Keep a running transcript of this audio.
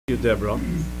you, Deborah,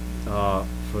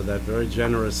 for that very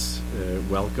generous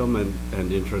welcome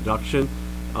and introduction.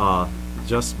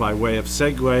 Just by way of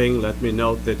segueing, let me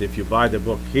note that if you buy the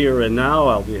book here and now,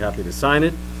 I'll be happy to sign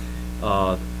it.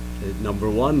 Number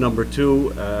one. Number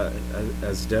two,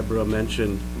 as Deborah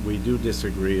mentioned, we do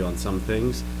disagree on some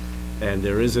things, and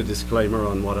there is a disclaimer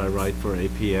on what I write for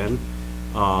APN.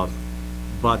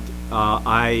 But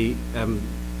I am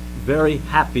very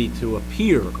happy to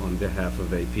appear on behalf of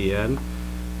APN,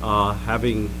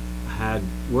 having had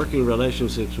working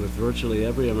relationships with virtually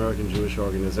every American Jewish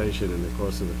organization in the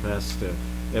course of the past,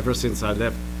 ever since I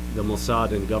left the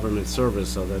Mossad in government service,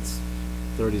 so that's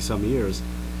 30-some years.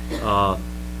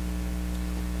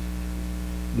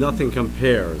 Nothing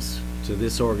compares to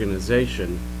this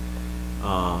organization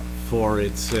for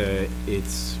its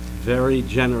very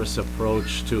generous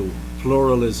approach to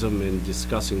pluralism in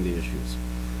discussing the issues,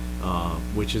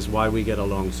 which is why we get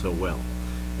along so well.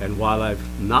 And while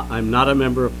I'm not a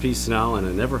member of Peace Now, and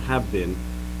I never have been,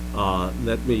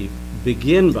 let me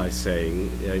begin by saying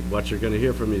what you're going to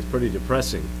hear from me is pretty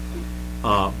depressing.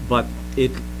 But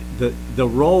the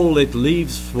role it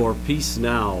leaves for Peace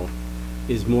Now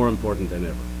is more important than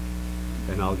ever.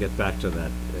 And I'll get back to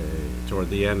that toward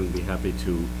the end and be happy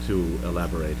to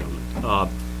elaborate on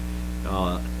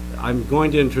it. I'm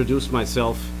going to introduce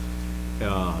myself,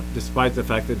 despite the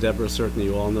fact that Deborah, certainly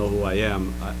you all know who I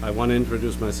am. I want to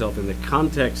introduce myself in the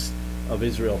context of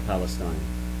Israel-Palestine,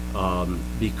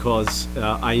 because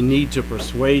I need to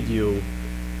persuade you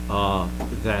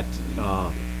that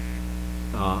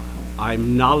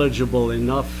I'm knowledgeable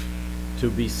enough to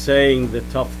be saying the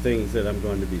tough things that I'm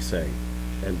going to be saying,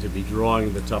 and to be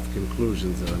drawing the tough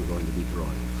conclusions that I'm going to be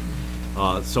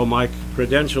drawing. So my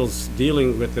credentials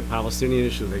dealing with the Palestinian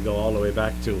issue, they go all the way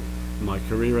back to my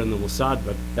career in the Mossad,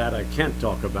 but that I can't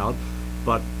talk about.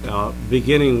 But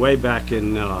beginning way back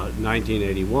in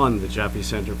 1981, the Jaffe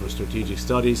Center for Strategic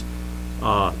Studies,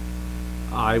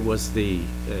 I was the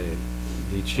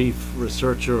chief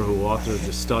researcher who authored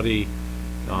the study,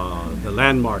 the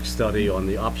landmark study on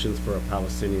the options for a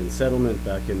Palestinian settlement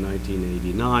back in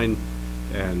 1989,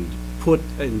 and put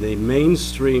in the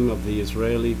mainstream of the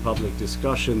Israeli public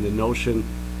discussion the notion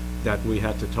that we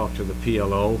had to talk to the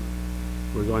PLO.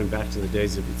 We're going back to the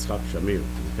days of Yitzhak Shamir,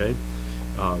 okay?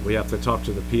 We have to talk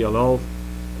to the PLO,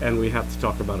 and we have to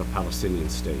talk about a Palestinian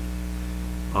state.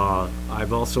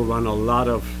 I've also run a lot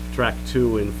of Track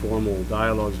 2 informal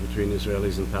dialogues between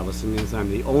Israelis and Palestinians. I'm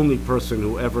the only person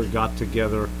who ever got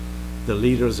together the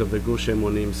leaders of the Gush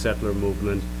Emunim settler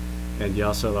movement and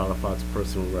Yossi Alpher's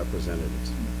personal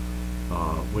representatives,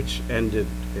 which ended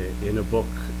in a book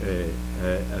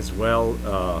as well,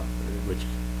 which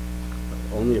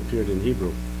only appeared in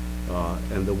Hebrew,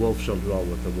 and The Wolf Shall Dwell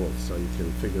with the Wolf, so you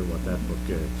can figure what that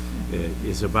book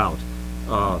is about.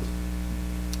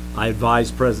 I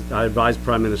advised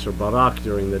Prime Minister Barak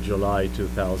during the July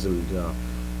 2000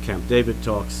 Camp David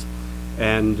talks,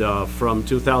 and from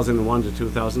 2001 to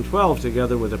 2012,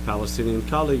 together with a Palestinian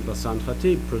colleague, Bassam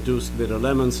Khatib, produced Bitter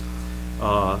Lemons,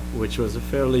 which was a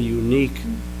fairly unique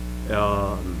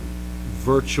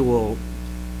virtual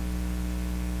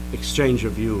exchange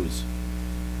of views,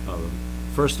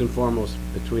 first and foremost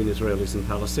between Israelis and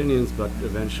Palestinians, but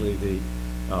eventually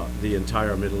the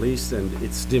entire Middle East, and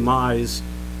its demise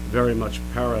very much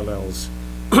parallels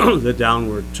the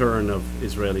downward turn of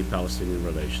Israeli-Palestinian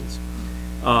relations.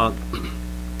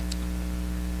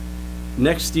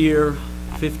 Next year,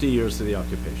 50 years to the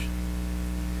occupation.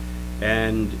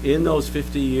 And in those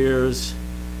 50 years,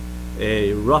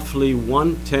 roughly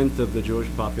 1/10 of the Jewish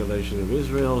population of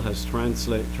Israel has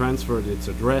transferred its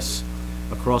address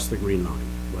across the Green Line,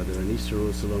 whether in East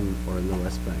Jerusalem or in the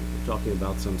West Bank. We're talking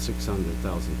about some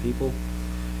 600,000 people,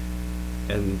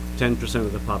 and 10%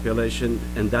 of the population,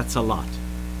 and that's a lot.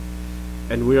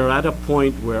 And we are at a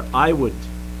point where I would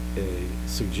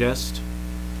suggest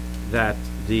that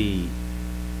the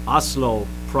Oslo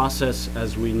process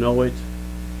as we know it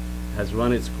has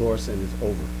run its course and is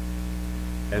over.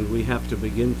 And we have to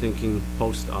begin thinking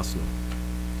post-Oslo.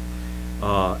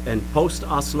 And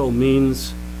post-Oslo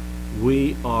means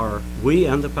we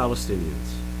and the Palestinians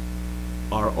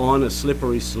are on a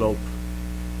slippery slope,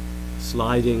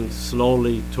 sliding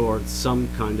slowly towards some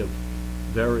kind of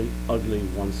very ugly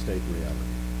one-state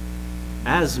reality.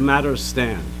 As matters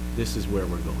stand, this is where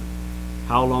we're going.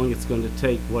 How long it's going to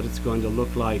take, what it's going to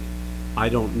look like, I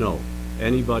don't know.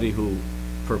 Anybody who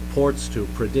purports to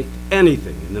predict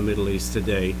anything in the Middle East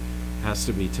today has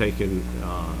to be taken,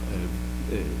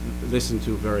 listened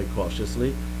to very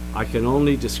cautiously. I can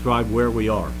only describe where we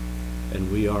are,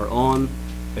 and we are on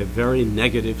a very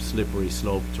negative, slippery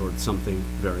slope towards something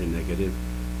very negative,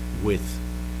 with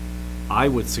I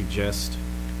would suggest,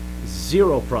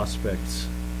 zero prospects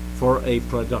for a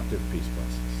productive peace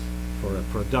process, for a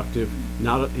productive,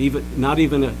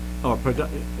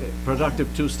 productive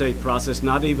two-state process,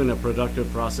 not even a productive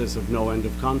process of no end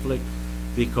of conflict,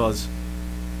 because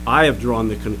I have drawn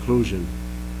the conclusion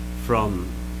from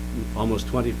almost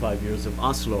 25 years of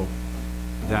Oslo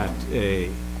that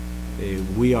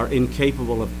we are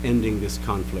incapable of ending this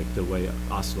conflict the way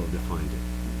Oslo defined it,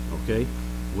 okay?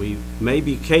 We may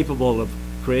be capable of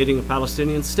creating a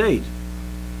Palestinian state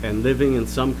and living in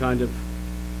some kind of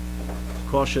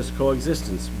cautious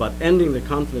coexistence, but ending the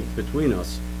conflict between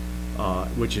us,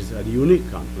 which is a unique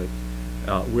conflict,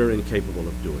 we're incapable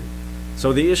of doing.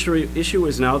 So the issue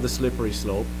is now the slippery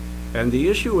slope, and the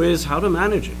issue is how to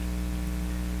manage it.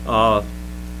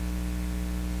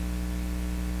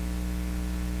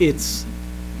 It's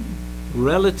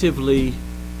relatively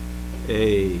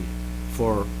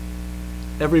for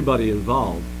everybody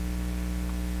involved,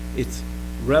 it's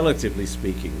relatively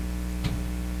speaking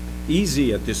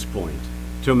easy at this point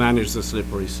to manage the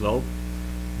slippery slope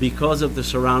because of the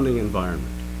surrounding environment.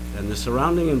 And the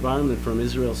surrounding environment from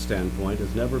Israel's standpoint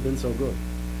has never been so good.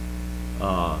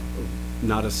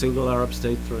 Not a single Arab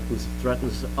state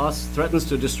threatens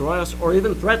to destroy us, or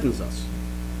even threatens us,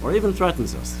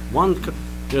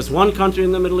 There's one country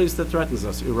in the Middle East that threatens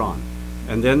us, Iran.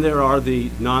 And then there are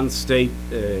the non-state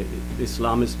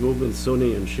Islamist movements,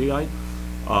 Sunni and Shiite,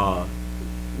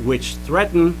 which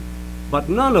threaten, but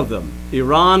none of them,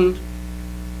 Iran,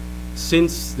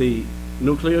 since the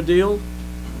nuclear deal,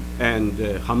 and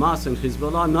Hamas and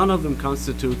Hezbollah, none of them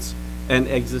constitutes an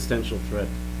existential threat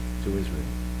to Israel.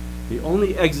 The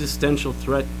only existential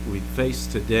threat we face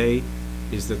today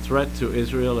is the threat to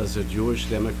Israel as a Jewish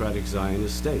democratic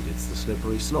Zionist state. It's the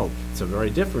slippery slope. It's a very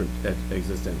different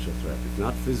existential threat. It's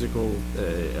not physical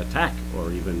attack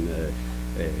or even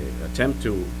attempt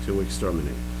to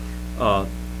exterminate.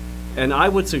 And I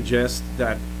would suggest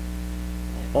that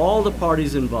all the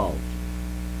parties involved,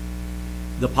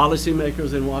 the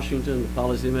policymakers in Washington, the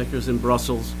policymakers in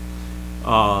Brussels,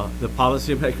 the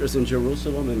policymakers in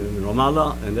Jerusalem and in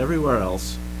Ramallah and everywhere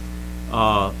else,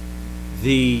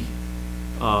 the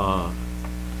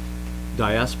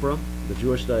diaspora, the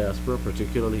Jewish diaspora,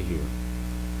 particularly here,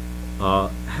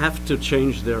 have to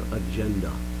change their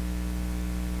agenda.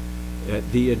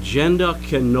 The agenda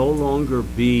can no longer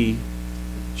be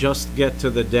just get to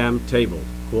the damn table,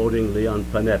 quoting Leon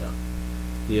Panetta.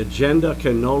 The agenda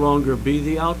can no longer be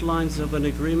the outlines of an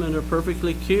agreement are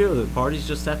perfectly clear. The parties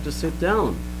just have to sit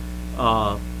down.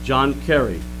 John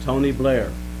Kerry, Tony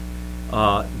Blair.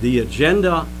 The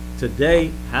agenda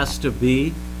today has to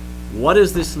be, what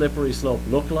does this slippery slope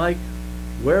look like?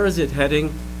 Where is it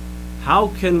heading? How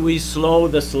can we slow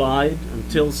the slide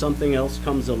until something else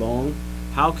comes along?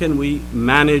 How can we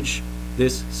manage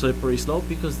this slippery slope?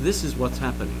 Because this is what's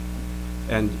happening.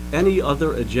 And any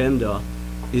other agenda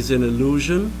is an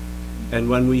illusion. And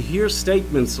when we hear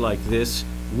statements like this,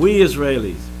 we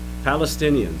Israelis,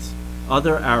 Palestinians,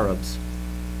 other Arabs,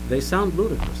 they sound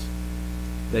ludicrous.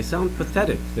 They sound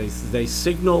pathetic. They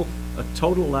signal a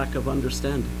total lack of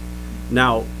understanding.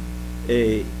 Now,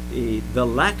 the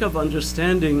lack of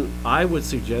understanding, I would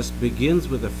suggest, begins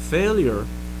with a failure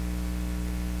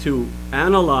to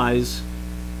analyze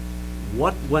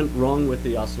what went wrong with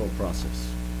the Oslo process.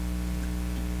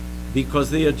 Because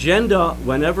the agenda,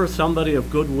 whenever somebody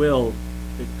of goodwill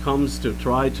comes to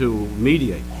try to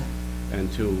mediate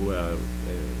and to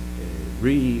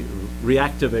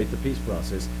reactivate the peace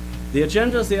process, the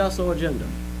agenda is the Oslo agenda.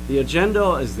 The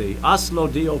agenda is the Oslo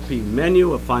DOP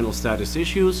menu of final status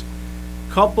issues,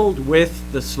 coupled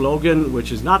with the slogan,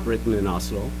 which is not written in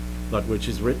Oslo, but which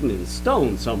is written in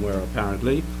stone somewhere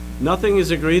apparently, nothing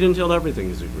is agreed until everything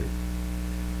is agreed.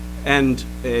 And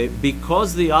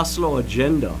because the Oslo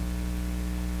agenda,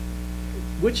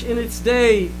 which in its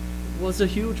day was a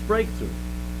huge breakthrough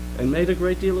and made a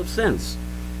great deal of sense,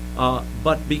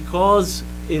 but because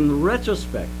in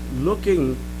retrospect,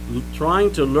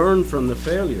 trying to learn from the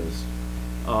failures,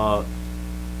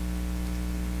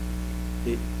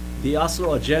 the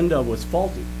Oslo agenda was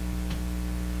faulty.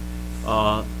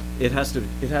 It has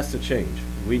to change.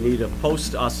 We need a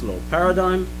post-Oslo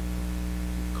paradigm.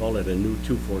 Call it a new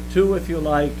 242 if you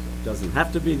like. It doesn't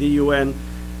have to be the UN,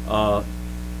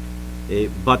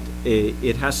 but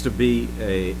it has to be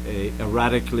a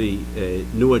radically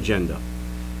new agenda.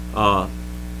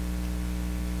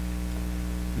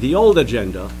 The old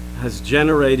agenda has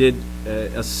generated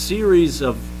a series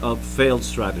of failed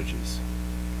strategies.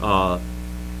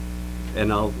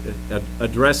 And I'll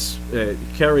address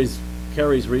Kerry's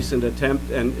recent attempt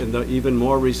and the even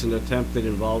more recent attempt that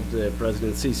involved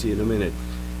President Sisi in a minute.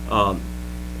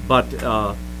 But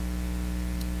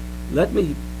let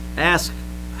me ask,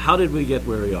 how did we get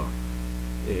where we are?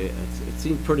 It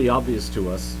seemed pretty obvious to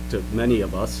us, to many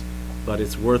of us, but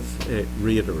it's worth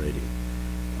reiterating.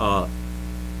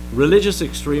 Religious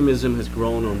extremism has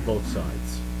grown on both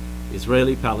sides.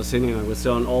 Israeli, Palestinian, I would say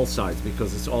on all sides,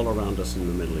 because it's all around us in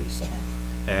the Middle East.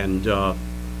 And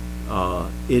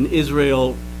in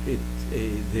Israel,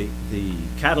 the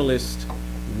catalyst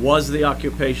was the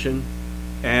occupation,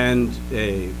 and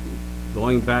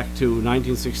going back to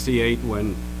 1968,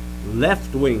 when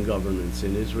left-wing governments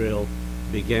in Israel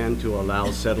began to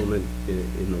allow settlement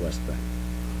in the West Bank.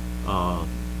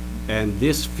 And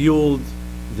this fueled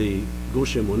the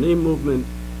Gush Emunim movement,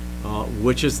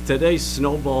 which is today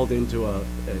snowballed into a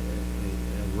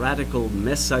radical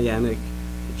messianic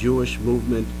Jewish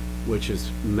movement, which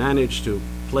has managed to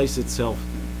place itself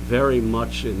very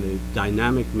much in the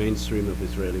dynamic mainstream of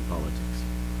Israeli politics.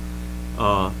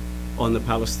 On the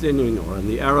Palestinian or on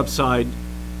the Arab side,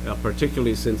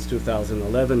 particularly since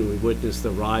 2011, we witnessed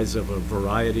the rise of a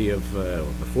variety of,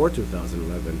 before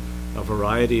 2011, a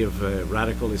variety of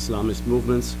radical Islamist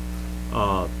movements.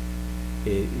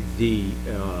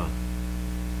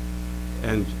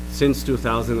 And since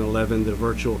 2011, the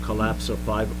virtual collapse of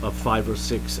five or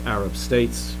six Arab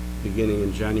states, beginning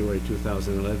in January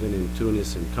 2011 in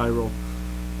Tunis and Cairo.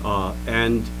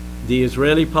 And the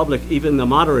Israeli public, even the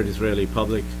moderate Israeli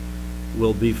public,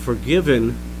 will be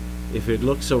forgiven if it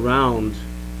looks around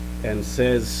and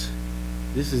says,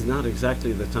 this is not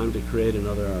exactly the time to create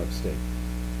another Arab state,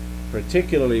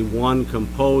 particularly one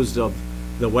composed of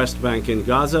the West Bank and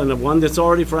Gaza, and one that's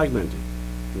already fragmented,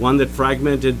 one that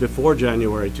fragmented before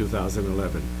January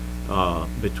 2011,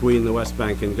 between the West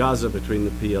Bank and Gaza, between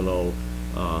the PLO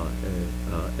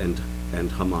and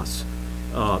Hamas.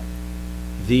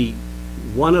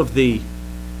 One of the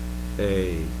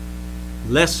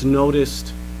less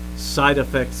noticed side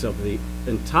effects of the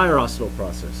entire Oslo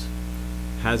process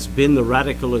has been the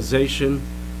radicalization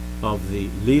of the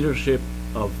leadership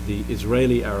of the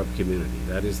Israeli Arab community,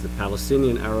 that is the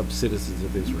Palestinian Arab citizens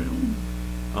of Israel.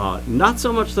 Not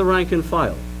so much the rank and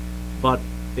file, but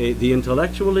the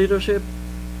intellectual leadership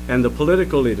and the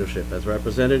political leadership as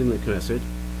represented in the Knesset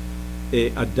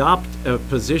adopt a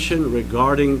position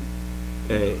regarding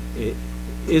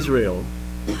Israel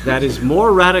that is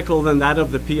more radical than that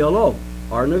of the PLO,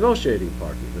 our negotiating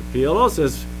party. The PLO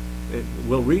says it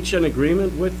will reach an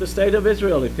agreement with the state of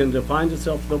Israel. It can define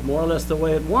itself more or less the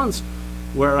way it wants,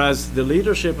 whereas the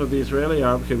leadership of the Israeli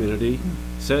Arab community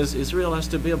says Israel has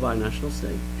to be a binational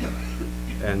state.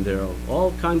 And there are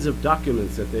all kinds of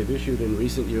documents that they've issued in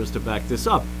recent years to back this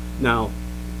up. Now,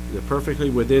 they're perfectly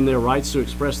within their rights to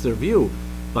express their view,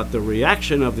 but the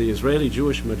reaction of the Israeli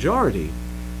Jewish majority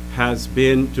has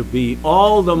been to be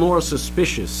all the more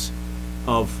suspicious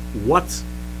of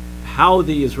how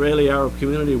the Israeli Arab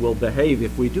community will behave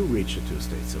if we do reach a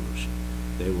two-state solution.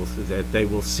 They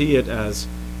will see it as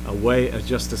a way, as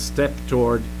just a step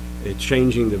toward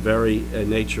changing the very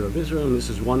nature of Israel, and this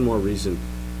is one more reason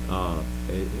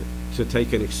to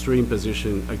take an extreme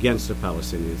position against a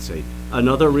Palestinian state.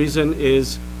 Another reason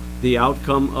is the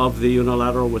outcome of the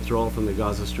unilateral withdrawal from the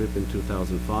Gaza Strip in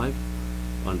 2005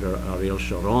 under Ariel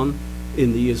Sharon.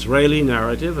 In the Israeli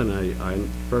narrative, and I'm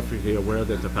perfectly aware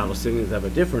that the Palestinians have a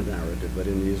different narrative, but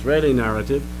in the Israeli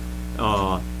narrative,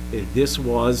 this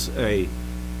was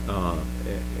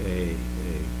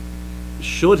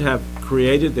should have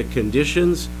created the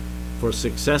conditions for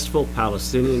successful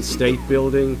Palestinian state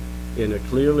building in a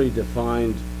clearly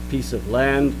defined piece of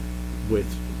land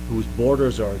whose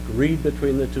borders are agreed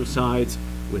between the two sides,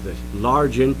 with a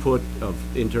large input of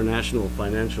international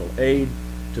financial aid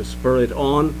to spur it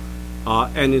on.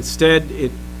 And instead,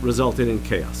 it resulted in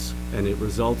chaos, and it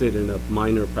resulted in a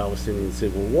minor Palestinian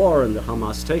civil war and the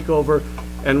Hamas takeover.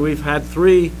 And we've had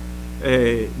three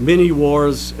mini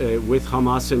wars with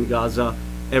Hamas in Gaza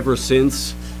ever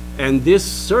since. And this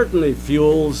certainly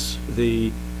fuels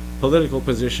the political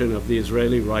position of the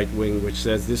Israeli right wing, which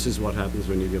says this is what happens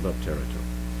when you give up territory.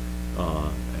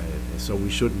 So we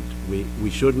shouldn't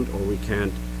or we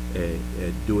can't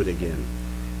do it again.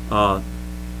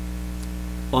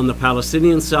 On the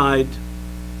Palestinian side,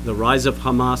 the rise of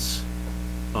Hamas,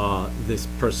 this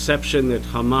perception that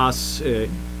Hamas,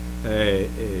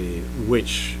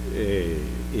 which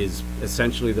is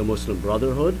essentially the Muslim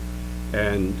Brotherhood,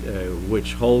 and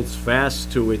which holds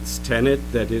fast to its tenet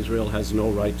that Israel has no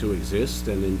right to exist,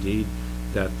 and indeed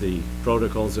that the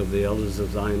protocols of the Elders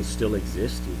of Zion still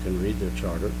exist. You can read their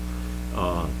charter.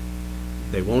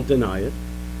 They won't deny it.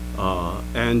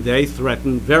 And they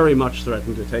very much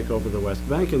threaten to take over the West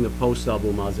Bank in the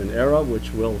post-Abu Mazen era,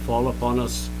 which will fall upon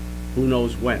us who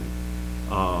knows when.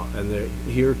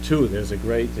 Here too, there's a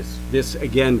great, this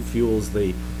again fuels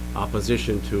the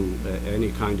opposition to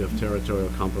any kind of territorial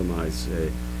compromise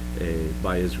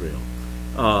by Israel.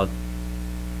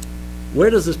 Where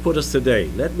does this put us today?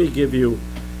 Let me give you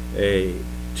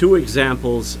two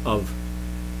examples of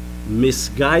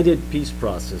misguided peace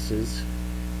processes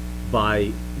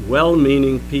by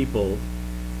well-meaning people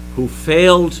who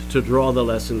failed to draw the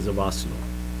lessons of Oslo.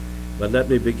 But let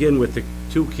me begin with the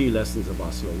two key lessons of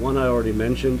Oslo. One I already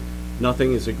mentioned,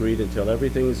 nothing is agreed until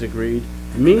everything is agreed,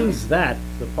 means that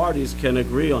the parties can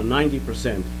agree on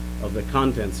 90% of the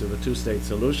contents of a two-state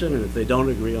solution, and if they don't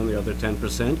agree on the other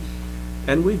 10%,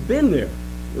 and we've been there,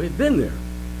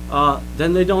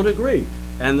 then they don't agree.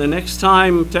 And the next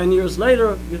time, 10 years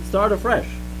later, you start afresh,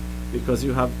 because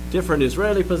you have different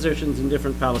Israeli positions and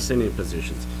different Palestinian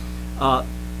positions.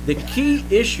 The key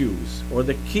issues, or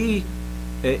the key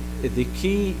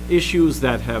issues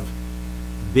that have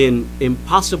been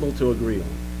impossible to agree on,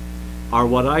 are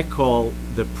what I call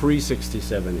the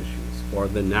pre-67 issues, or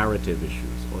the narrative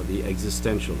issues, or the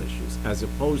existential issues, as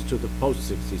opposed to the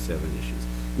post-67 issues.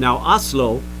 Now,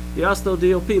 the Oslo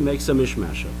DOP makes a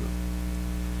mishmash of them.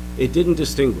 It didn't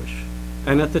distinguish.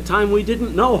 And at the time, we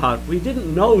didn't know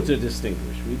to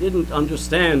distinguish. We didn't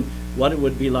understand what it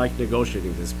would be like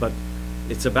negotiating this, but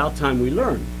it's about time we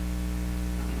learned.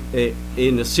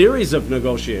 In a series of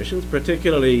negotiations,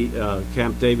 particularly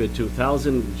Camp David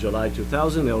 2000, July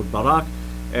 2000, Ehud Barak,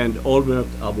 and Olmert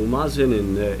Abu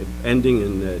Mazen ending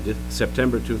in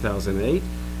September 2008,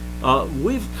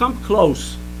 we've come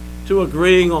close to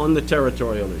agreeing on the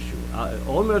territorial issue.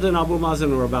 Olmert and Abu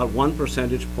Mazen were about 1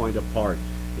 percentage point apart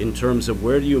in terms of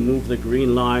where do you move the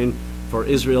green line for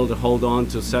Israel to hold on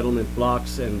to settlement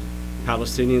blocks and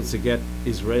Palestinians to get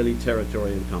Israeli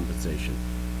territory and compensation.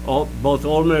 Both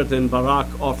Olmert and Barak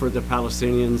offered the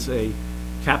Palestinians a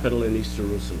capital in East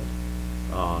Jerusalem.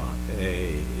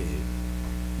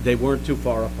 They weren't too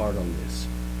far apart on this.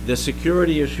 The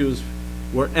security issues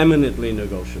were eminently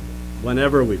negotiable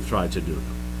whenever we've tried to do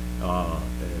them.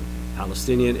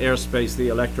 Palestinian airspace, the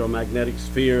electromagnetic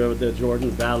sphere of the Jordan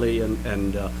Valley,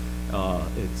 and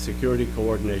security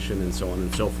coordination, and so on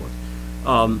and so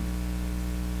forth.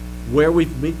 Where we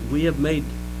have made,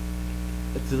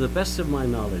 to the best of my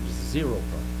knowledge, zero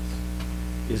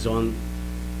progress is on,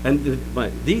 and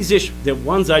these issues, the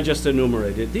ones I just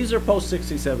enumerated, these are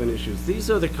post-67 issues. These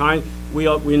are the kind,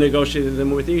 we negotiated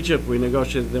them with Egypt, we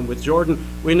negotiated them with Jordan,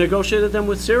 we negotiated them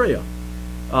with Syria.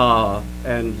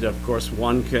 And of course,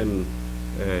 one can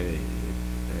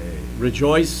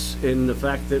rejoice in the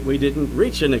fact that we didn't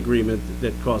reach an agreement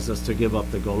that caused us to give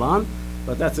up the Golan,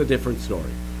 but that's a different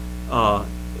story.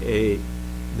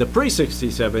 The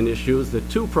pre-67 issues, the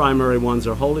two primary ones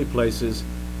are holy places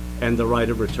and the right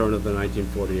of return of the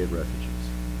 1948 refugees.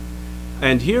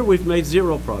 And here we've made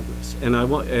zero progress.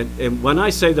 And when I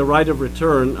say the right of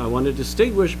return, I want to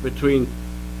distinguish between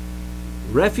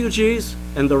refugees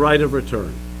and the right of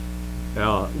return.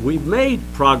 We've made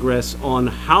progress on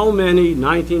how many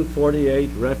 1948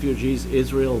 refugees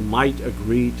Israel might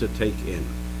agree to take in.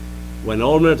 When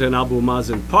Olmert and Abu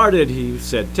Mazen parted, he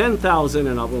said 10,000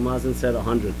 and Abu Mazen said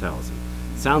 100,000.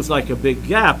 Sounds like a big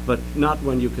gap, but not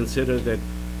when you consider that,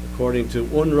 according to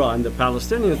UNRWA and the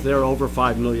Palestinians, there are over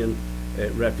 5 million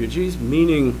refugees,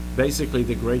 meaning basically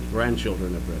the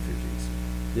great-grandchildren of refugees.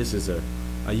 This is a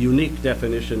unique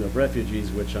definition of refugees,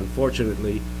 which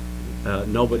unfortunately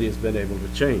nobody has been able to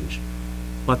change.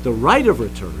 But the right of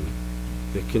return,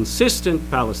 the consistent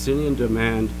Palestinian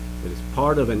demand that as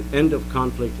part of an end of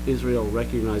conflict, Israel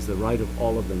recognized the right of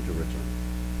all of them to return.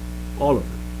 All of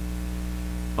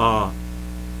them.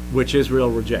 Which Israel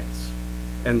rejects.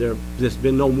 And there's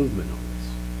been no movement on this.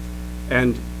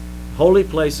 And holy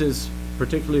places,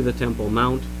 particularly the Temple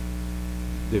Mount,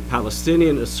 the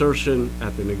Palestinian assertion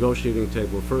at the negotiating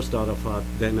table, first Arafat,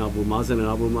 then Abu Mazen, and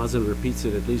Abu Mazen repeats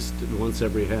it at least once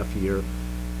every half year.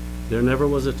 There never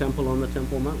was a temple on the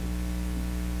Temple Mount.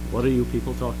 What are you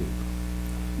people talking about?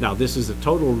 Now, this is a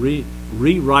total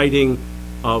rewriting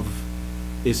of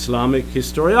Islamic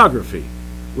historiography,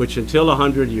 which until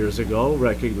 100 years ago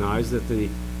recognized that the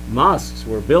mosques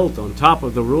were built on top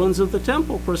of the ruins of the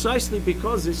temple precisely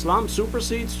because Islam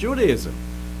supersedes Judaism.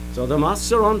 So the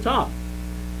mosques are on top.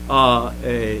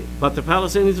 But the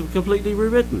Palestinians have completely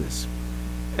rewritten this.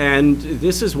 And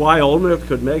this is why Olmert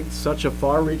could make such a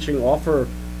far-reaching offer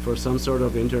for some sort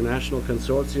of international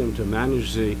consortium to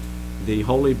manage the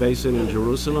Holy Basin in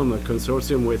Jerusalem, a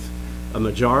consortium with a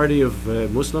majority of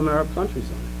Muslim Arab countries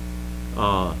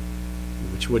on it,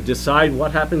 which would decide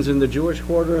what happens in the Jewish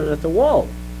quarter and at the wall.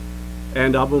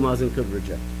 And Abu Mazen could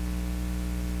reject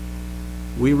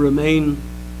it. We remain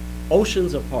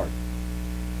oceans apart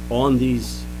on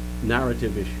these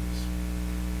narrative issues.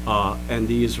 And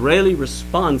the Israeli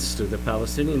response to the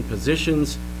Palestinian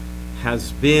positions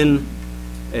has been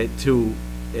to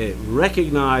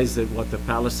recognize that what the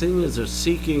Palestinians are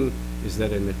seeking is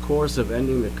that in the course of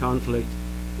ending the conflict,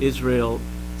 Israel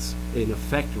in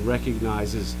effect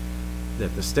recognizes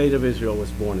that the state of Israel was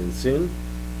born in sin,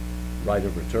 right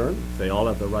of return. If they all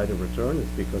have the right of return, it's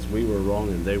because we were wrong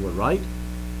and they were right.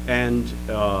 And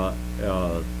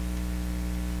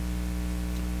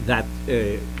that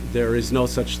there is no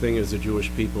such thing as a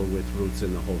Jewish people with roots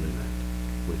in the Holy Land,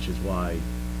 which is why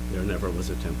there never was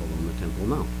a temple on the Temple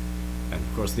Mount. And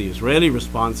of course the Israeli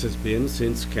response has been,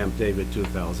 since Camp David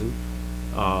 2000,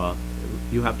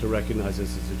 you have to recognize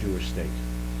this as a Jewish state,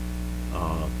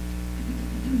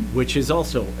 which is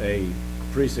also a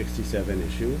pre-67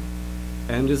 issue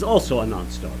and is also a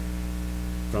non-starter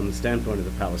from the standpoint of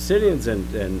the Palestinians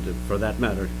and for that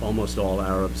matter, almost all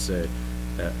Arabs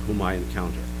whom I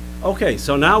encounter. Okay,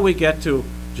 so now we get to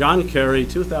John Kerry,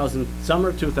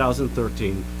 summer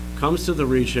 2013, comes to the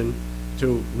region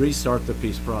to restart the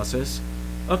peace process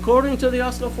according to the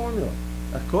Oslo formula,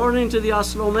 according to the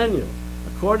Oslo menu,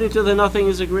 according to the nothing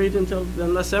is agreed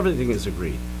unless everything is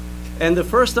agreed. And the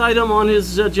first item on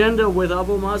his agenda with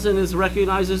Abu Mazen is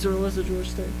recognize Israel as a Jewish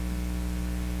state.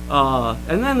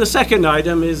 And then the second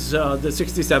item is the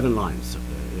 67 lines,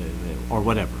 or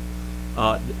whatever.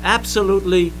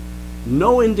 Absolutely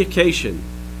no indication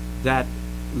that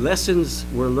lessons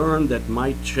were learned that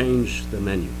might change the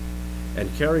menu. And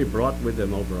Kerry brought with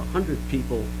him over 100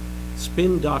 people,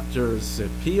 spin doctors,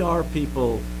 PR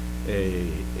people,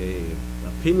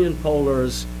 opinion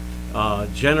pollers,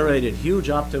 generated huge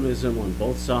optimism on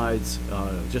both sides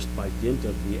just by dint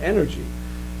of the energy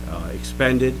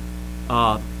expended,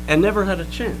 and never had a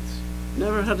chance.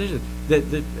 Never had a chance.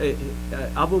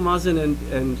 Abu Mazen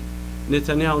and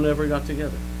Netanyahu never got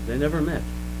together. They never met.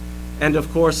 And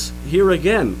of course, here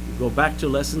again, go back to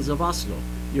lessons of Oslo.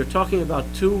 You're talking about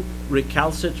two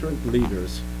recalcitrant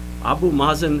leaders, Abu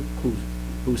Mazen,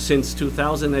 who since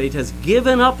 2008 has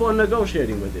given up on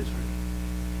negotiating with Israel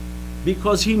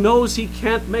because he knows he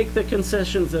can't make the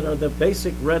concessions that are the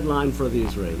basic red line for the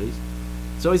Israelis.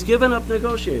 So he's given up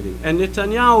negotiating. And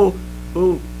Netanyahu,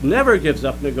 who never gives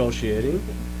up negotiating,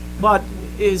 but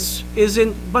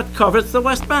covers the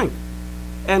West Bank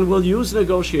and will use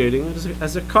negotiating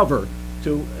as a cover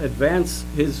to advance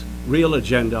his real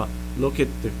agenda. Look at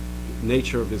the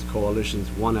nature of his coalitions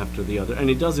one after the other, and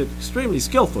he does it extremely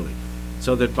skillfully,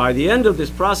 so that by the end of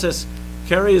this process,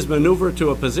 Kerry is maneuvered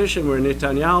to a position where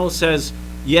Netanyahu says,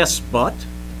 yes, but,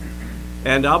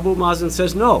 and Abu Mazen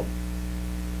says no.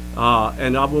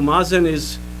 And Abu Mazen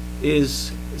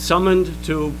is summoned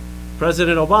to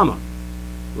President Obama,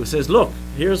 who says, look,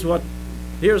 here's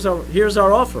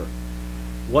our offer.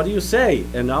 What do you say?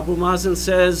 And Abu Mazen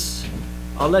says,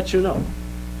 I'll let you know,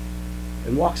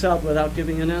 and walks out without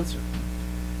giving an answer,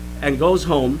 and goes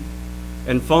home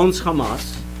and phones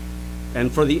Hamas,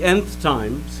 and for the nth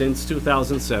time since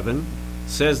 2007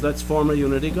 says let's form a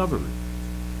unity government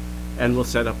and we'll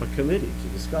set up a committee to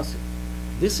discuss it.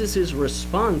 This is his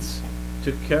response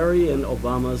to Kerry and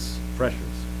Obama's pressures,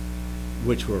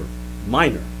 which were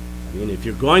minor. I mean, if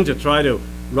you're going to try to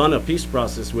run a peace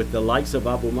process with the likes of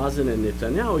Abu Mazen and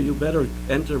Netanyahu, you better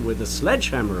enter with a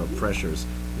sledgehammer of pressures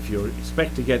if you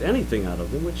expect to get anything out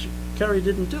of them, which Kerry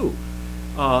didn't do.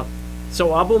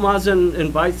 So Abu Mazen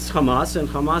invites Hamas, and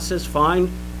Hamas says,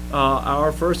 fine,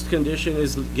 our first condition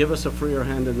is give us a freer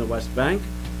hand in the West Bank.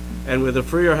 And with a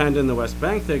freer hand in the West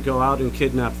Bank, they go out and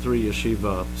kidnap 3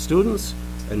 yeshiva students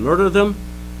and murder them.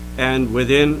 And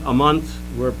within a month,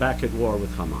 we're back at war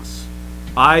with Hamas.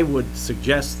 I would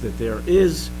suggest that there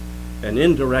is an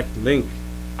indirect link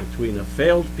between a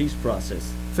failed peace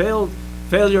process,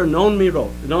 failure known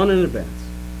in advance,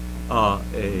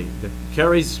 the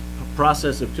Kerry's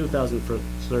process of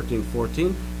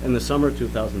 2013-14 and the summer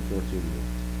 2014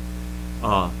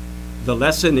 war. The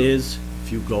lesson is,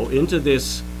 if you go into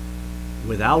this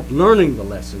without learning the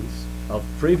lessons of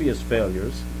previous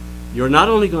failures, you're not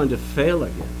only going to fail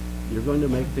again, you're going to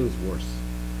make things worse.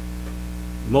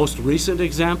 Most recent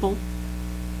example,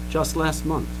 just last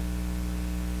month.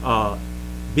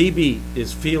 Bibi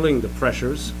is feeling the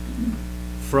pressures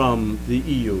from the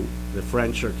EU. The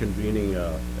French are convening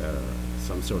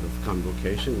some sort of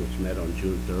convocation, which met on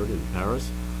June 3rd in Paris,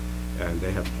 and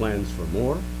they have plans for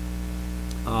more.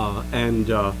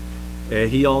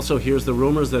 He also hears the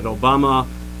rumors that Obama,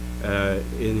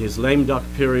 in his lame duck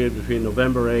period between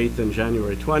November 8th and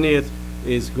January 20th,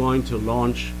 is going to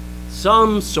launch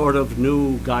some sort of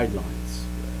new guidelines,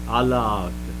 a la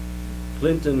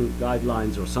Clinton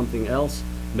guidelines or something else,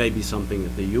 maybe something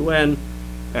at the UN,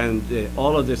 And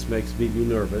all of this makes Bibi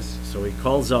nervous, so he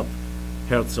calls up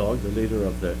Herzog, the leader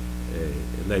of the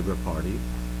Labour Party,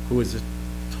 who is a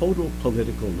total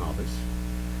political novice.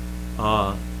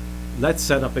 Let's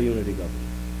set up a unity government.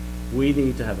 We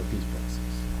need to have a peace process.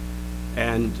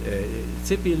 And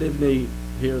Tzipi Livni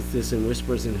hears this and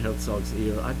whispers in Herzog's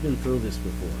ear, I've been through this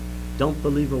before. Don't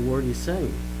believe a word he's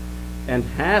saying. And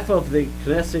half of the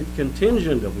Knesset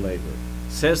contingent of Labour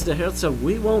says to Herzog,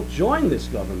 we won't join this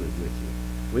government with you.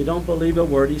 We don't believe a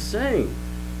word he's saying.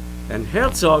 And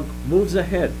Herzog moves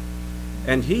ahead.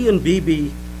 And he and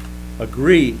Bibi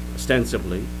agree,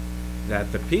 ostensibly,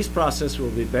 that the peace process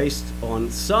will be based on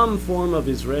some form of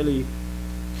Israeli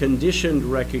conditioned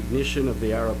recognition of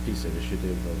the Arab Peace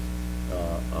Initiative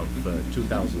of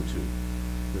 2002,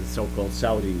 the so-called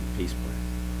Saudi peace plan.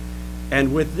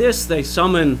 And with this, they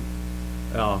summon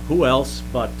who else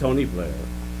but Tony Blair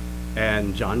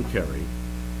and John Kerry,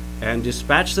 and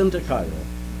dispatch them to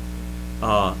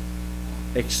Cairo,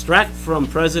 extract from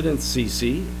President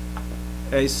Sisi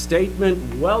a statement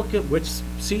which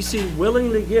Sisi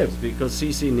willingly gives, because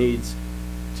Sisi's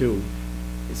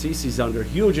under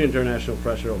huge international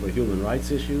pressure over human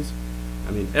rights issues.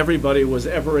 I mean, everybody who was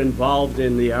ever involved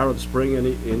in the Arab Spring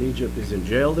in Egypt is in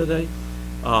jail today.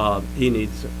 He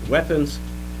needs weapons,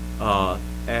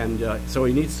 so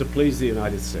he needs to please the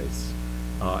United States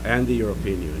and the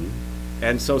European Union.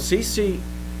 And so Sisi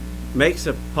makes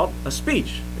a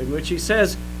speech in which he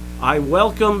says, I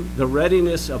welcome the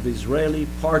readiness of Israeli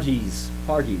parties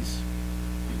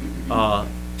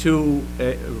to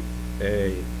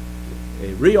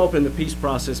reopen the peace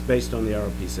process based on the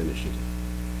Arab Peace Initiative.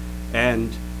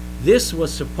 And this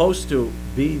was supposed to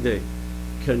be the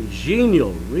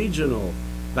congenial regional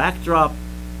backdrop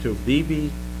to Bibi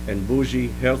and Bougie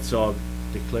Herzog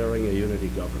declaring a unity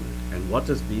government. And what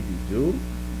does Bibi do?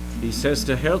 He says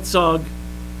to Herzog,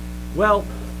 well,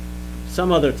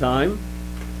 some other time,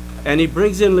 and he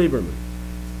brings in Lieberman.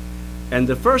 And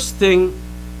the first thing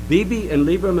Bibi and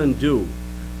Lieberman do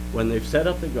when they've set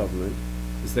up the government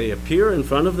is they appear in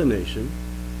front of the nation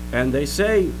and they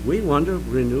say, we want to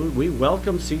renew, we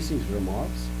welcome Sisi's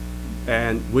remarks,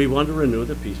 and we want to renew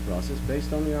the peace process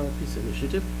based on the Arab Peace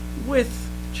Initiative with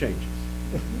changes.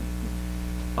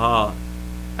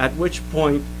 At which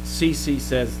point Sisi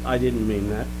says, I didn't mean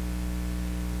that.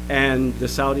 And the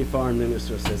Saudi foreign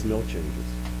minister says, no changes.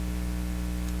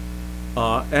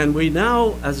 And we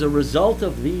now, as a result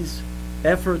of these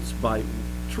efforts by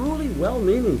truly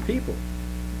well-meaning people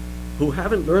who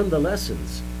haven't learned the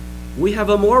lessons, we have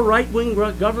a more right-wing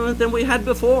government than we had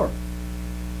before.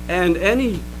 And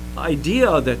any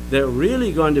idea that they're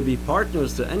really going to be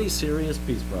partners to any serious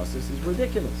peace process is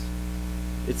ridiculous.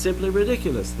 It's simply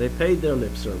ridiculous. They paid their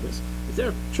lip service. There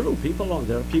are people on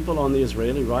the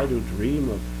Israeli right who dream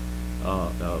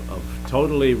of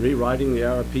totally rewriting the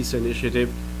Arab Peace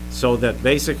Initiative so that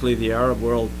basically the Arab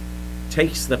world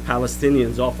takes the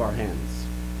Palestinians off our hands,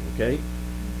 okay?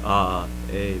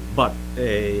 But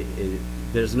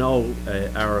there's no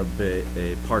Arab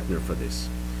partner for this.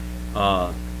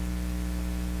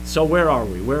 So where are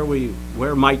we?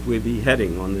 Where might we be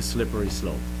heading on this slippery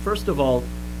slope? First of all,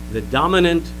 the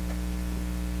dominant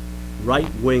right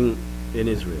wing in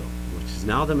Israel, which is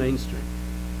now the mainstream,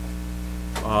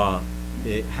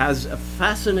 it has a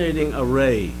fascinating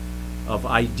array of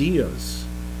ideas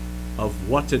of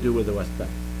what to do with the West Bank,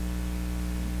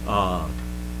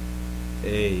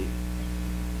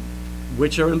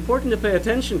 which are important to pay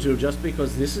attention to just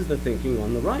because this is the thinking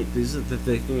on the right. This is the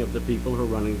thinking of the people who are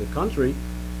running the country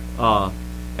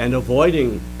and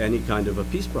avoiding any kind of a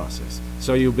peace process.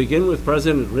 So you begin with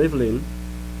President Rivlin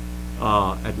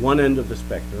at one end of the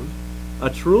spectrum, a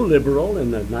true liberal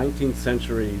in the 19th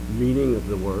century meaning of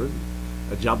the word,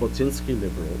 a Jabotinsky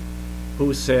liberal,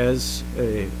 who says,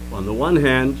 on the one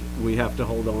hand, we have to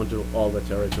hold on to all the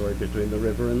territory between the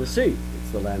river and the sea.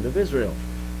 It's the land of Israel.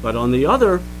 But on the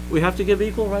other, we have to give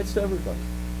equal rights to everybody.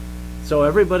 So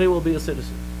everybody will be a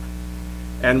citizen.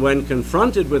 And when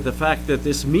confronted with the fact that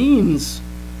this means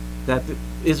that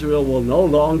Israel will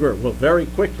very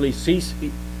quickly cease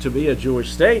to be a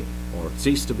Jewish state or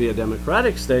cease to be a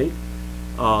democratic state,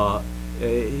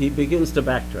 he begins to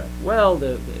backtrack. Well,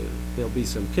 there'll be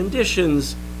some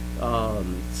conditions,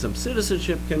 some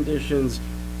citizenship conditions.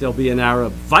 There'll be an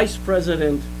Arab vice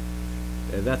president.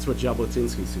 That's what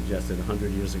Jabotinsky suggested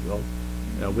 100 years ago.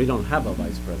 We don't have a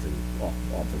vice president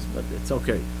office, but it's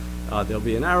okay. There'll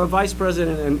be an Arab vice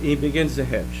president, and he begins to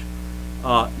hedge.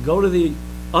 Go to the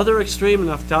other extreme,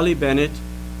 Naftali Bennett,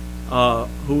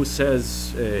 who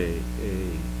says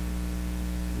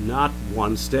not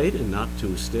one state and not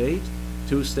two states,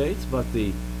 but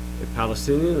the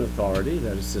Palestinian Authority,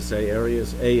 that is to say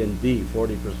areas A and B,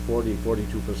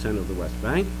 42% of the West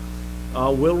Bank,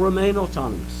 will remain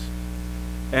autonomous,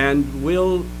 and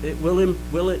will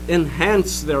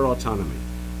enhance their autonomy.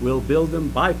 We'll build them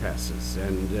bypasses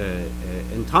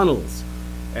and tunnels,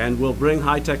 and we'll bring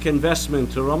high-tech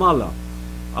investment to Ramallah,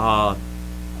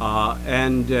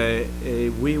 and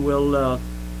we will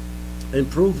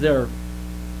improve their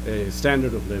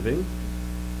standard of living,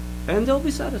 and they'll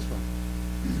be satisfied.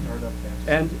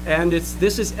 And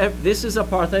this is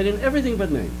apartheid in everything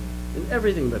but name,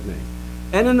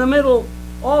 and in the middle,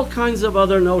 all kinds of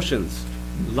other notions,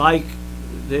 like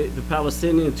the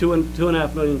Palestinian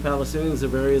 2.5 million Palestinians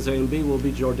of areas A and B will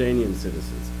be Jordanian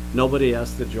citizens. Nobody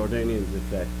asked the Jordanians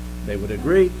if they would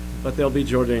agree, but they'll be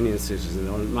Jordanian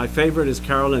citizens. My favorite is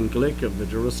Carolyn Glick of the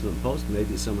Jerusalem Post.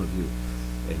 Maybe some of you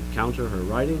encounter her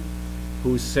writing,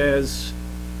 who says,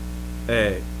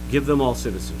 give them all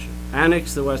citizenship.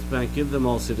 Annex the West Bank, give them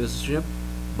all citizenship,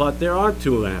 but there aren't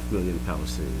 2.5 million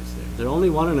Palestinians there. There are only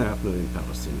 1.5 million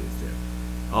Palestinians there.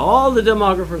 All the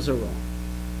demographers are wrong.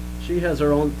 She has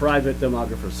her own private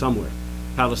demographer somewhere.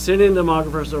 Palestinian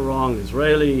demographers are wrong,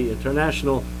 Israeli,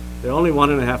 international, there are only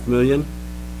 1.5 million,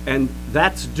 and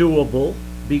that's doable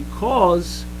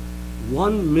because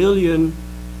 1 million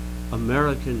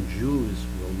American Jews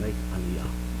will make Aliyah,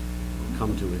 will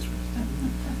come to Israel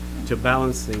to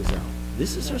balance things out.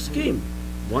 This is her scheme.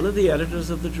 One of the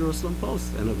editors of the Jerusalem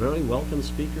Post and a very welcome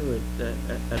speaker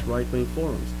at right-wing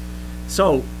forums.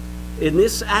 So, in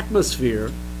this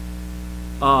atmosphere,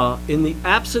 in the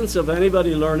absence of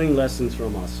anybody learning lessons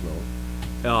from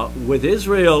Oslo, with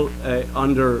Israel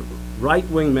under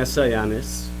right-wing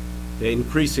messianists,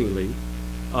 increasingly,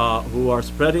 who are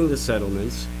spreading the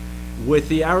settlements, with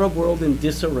the Arab world in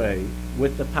disarray,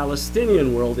 with the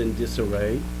Palestinian world in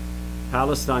disarray,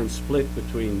 Palestine split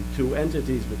between two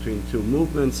entities, between two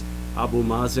movements, Abu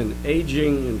Mazen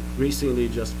aging, increasingly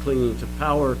just clinging to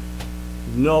power,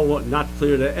 not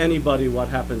clear to anybody what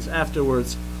happens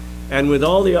afterwards, and with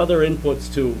all the other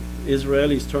inputs to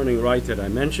Israelis turning right that I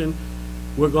mentioned,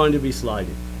 we're going to be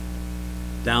sliding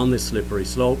down this slippery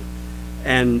slope,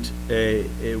 and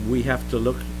we have to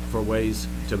look for ways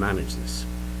to manage this.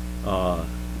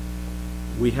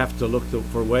 We have to look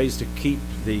for ways to keep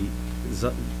the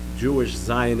Jewish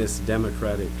Zionist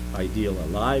democratic ideal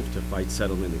alive, to fight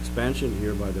settlement expansion.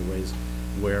 Here, by the ways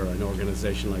where an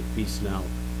organization like Peace Now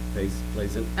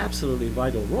plays an absolutely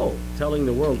vital role, telling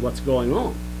the world what's going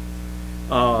on.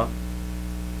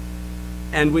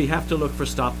 And we have to look for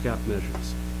stopgap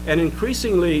measures. And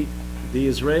increasingly, the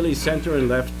Israeli center and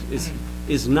left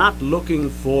is not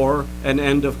looking for an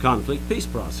end of conflict peace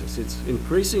process. It's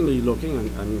increasingly looking,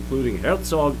 I'm including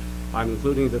Herzog, I'm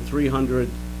including the 300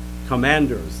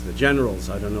 commanders, the generals.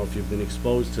 I don't know if you've been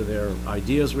exposed to their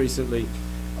ideas recently.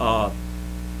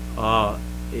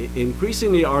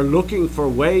 Increasingly are looking for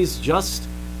ways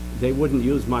they wouldn't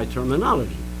use my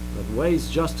terminology, but ways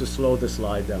just to slow the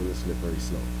slide down the slippery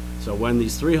slope. So when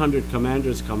these 300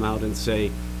 commanders come out and say,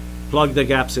 plug the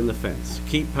gaps in the fence,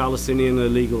 keep Palestinian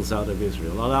illegals out of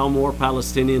Israel, allow more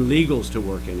Palestinian legals to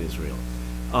work in Israel,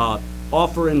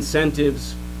 offer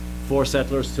incentives for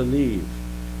settlers to leave.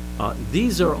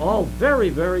 These are all very,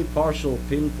 very partial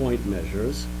pinpoint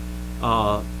measures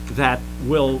that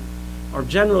are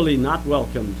generally not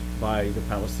welcomed by the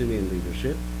Palestinian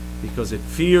leadership, because it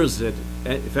fears that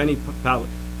if any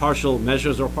partial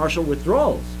measures or partial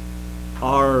withdrawals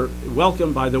are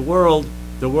welcomed by the world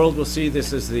will see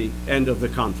this as the end of the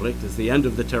conflict, as the end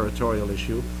of the territorial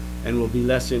issue, and will be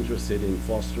less interested in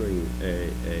fostering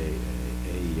a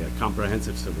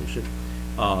comprehensive solution.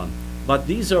 But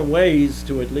these are ways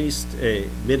to at least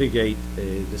mitigate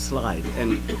the slide.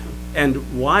 And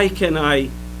why can I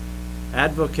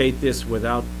advocate this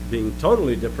without being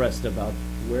totally depressed about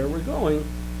where we're going?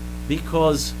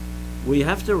 Because we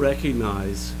have to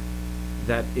recognize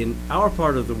that in our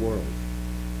part of the world,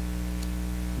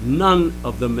 none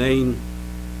of the main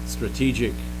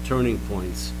strategic turning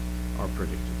points are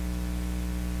predicted.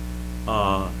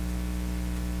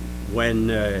 When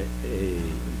the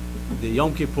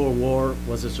Yom Kippur War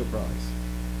was a surprise,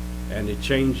 and it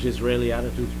changed Israeli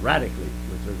attitudes radically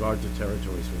with regard to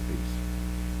territories for peace.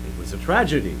 It was a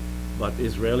tragedy, but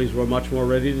Israelis were much more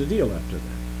ready to deal after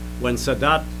that. When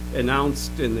Sadat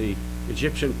announced in the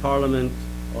Egyptian parliament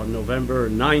on November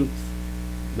 9th,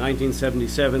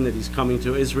 1977, that he's coming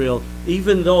to Israel,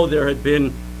 even though there had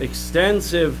been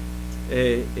extensive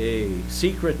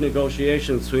secret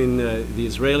negotiations between the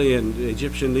Israeli and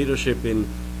Egyptian leadership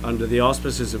under the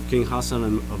auspices of King Hassan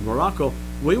of Morocco,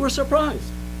 we were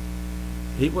surprised.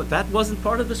 That wasn't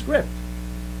part of the script.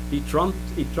 He trumped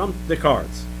the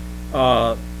cards.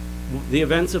 The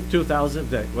events of 2000,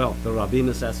 well, the Rabin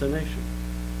assassination,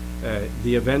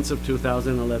 the events of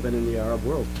 2011 in the Arab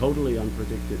world, totally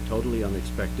unpredicted, totally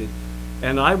unexpected.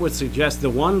 And I would suggest the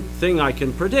one thing I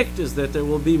can predict is that there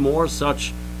will be more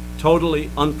such totally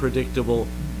unpredictable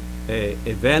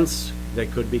events. They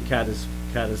could be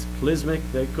cataclysmic,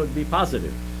 they could be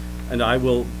positive. And I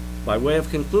will, by way of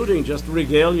concluding, just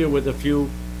regale you with a few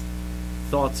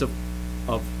thoughts of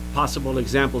possible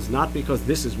examples, not because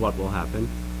this is what will happen,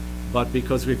 but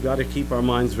because we've got to keep our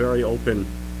minds very open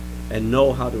and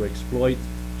know how to exploit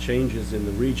changes in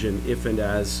the region if and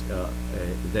as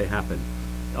they happen.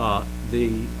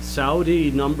 The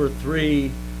Saudi number 3,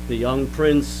 the young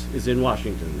prince, is in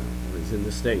Washington now, or he's in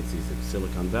the States, he's in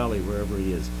Silicon Valley, wherever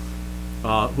he is,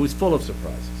 who's full of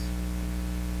surprises.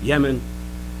 Yemen,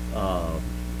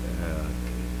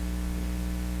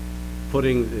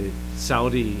 putting the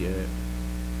Saudi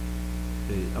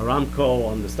Aramco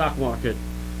on the stock market.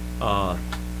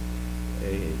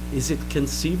 Is it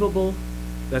conceivable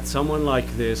that someone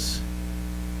like this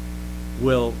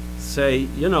will say,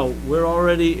 you know, we're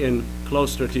already in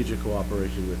close strategic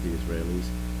cooperation with the Israelis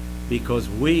because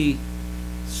we,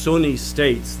 Sunni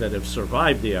states that have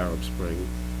survived the Arab Spring,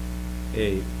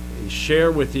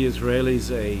 share with the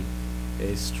Israelis a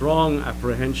strong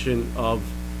apprehension of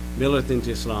militant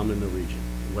Islam in the region,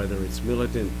 whether it's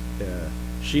militant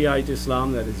Shiite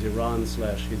Islam, that is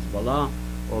Iran/Hezbollah,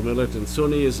 or militant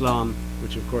Sunni Islam,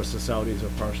 which of course the Saudis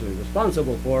are partially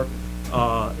responsible for,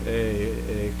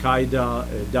 Qaeda,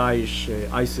 Daesh,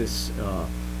 ISIS,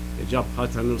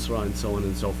 Jabhat al-Nusra, and so on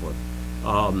and so forth.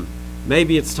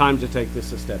 Maybe it's time to take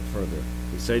this a step further.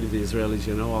 We say to the Israelis,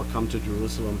 you know, I'll come to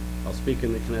Jerusalem, I'll speak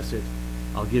in the Knesset,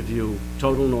 I'll give you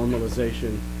total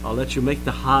normalization, I'll let you make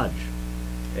the Hajj.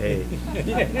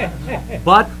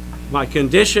 But my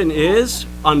condition is,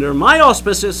 under my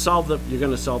auspices, you're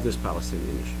going to solve this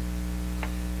Palestinian issue.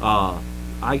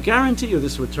 I guarantee you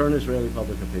this would turn Israeli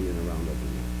public opinion around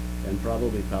overnight, and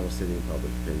probably Palestinian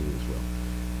public opinion as well.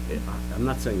 I'm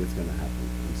not saying it's going to happen.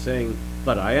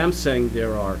 But I am saying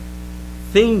there are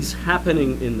things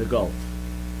happening in the Gulf,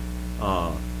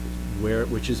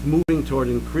 which is moving toward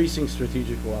increasing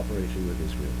strategic cooperation with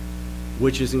Israel,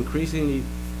 which is increasingly,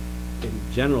 in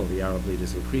general, the Arab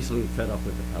leaders is increasingly fed up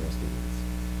with the Palestinians,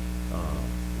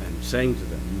 and saying to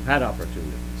them, you had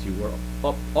opportunities, you were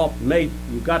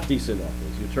you got decent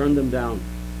offers, you turned them down,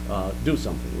 do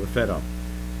something, we're fed up.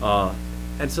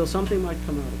 And so something might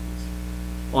come out of this.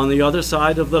 On the other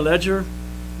side of the ledger,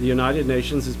 the United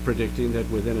Nations is predicting that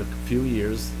within a few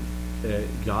years,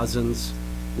 Gazans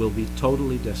will be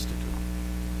totally destitute.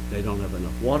 They don't have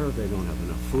enough water, they don't have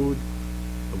enough food.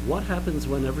 But what happens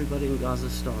when everybody in Gaza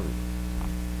is starving?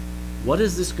 What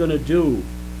is this going to do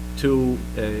to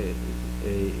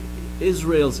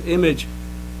Israel's image?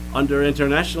 Under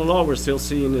international law, we're still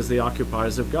seen as the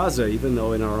occupiers of Gaza, even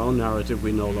though in our own narrative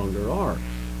we no longer are.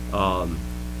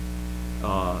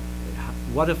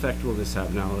 What effect will this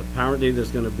have? Now, apparently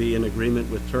there's going to be an agreement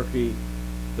with Turkey.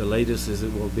 The latest is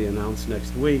it will be announced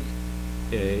next week,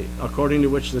 according to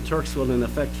which the Turks will in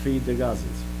effect feed the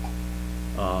Gazans.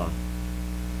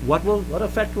 What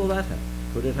effect will that have?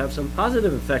 Could it have some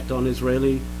positive effect on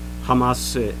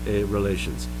Israeli-Hamas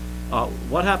relations?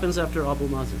 What happens after Abu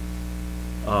Mazen?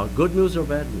 Good news or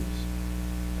bad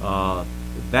news?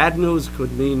 Bad news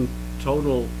could mean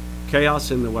total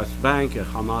chaos in the West Bank, a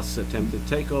Hamas attempted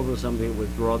takeover, something that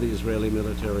would draw the Israeli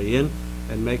military in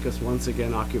and make us once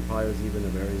again occupiers even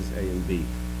of areas A and B.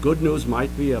 Good news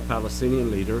might be a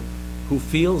Palestinian leader who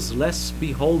feels less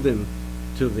beholden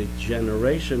to the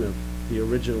generation of the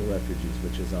original refugees,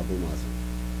 which is Abu Mazen,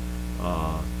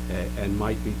 and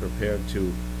might be prepared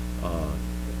to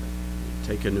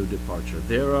take a new departure.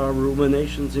 There are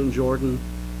ruminations in Jordan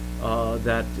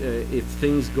that if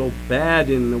things go bad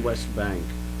in the West Bank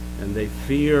and they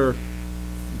fear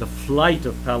the flight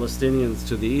of Palestinians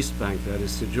to the East Bank, that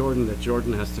is to Jordan, that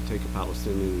Jordan has to take a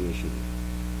Palestinian initiative.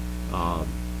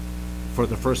 For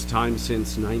the first time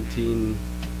since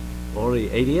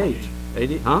 1988.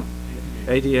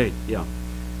 88, yeah.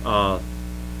 I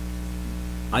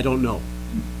don't know.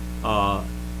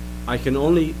 I can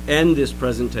only end this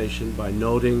presentation by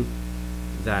noting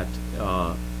that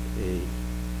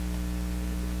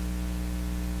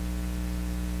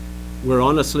we're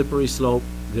on a slippery slope.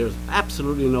 There's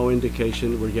absolutely no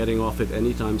indication we're getting off it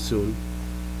anytime soon.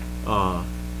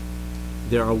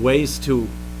 There are ways to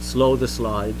slow the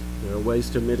slide. There are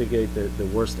ways to mitigate the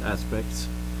worst aspects.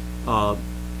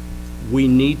 We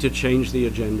need to change the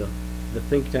agenda. The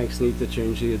think tanks need to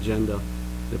change the agenda.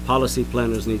 The policy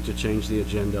planners need to change the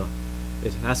agenda.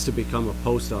 It has to become a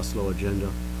post-Oslo agenda.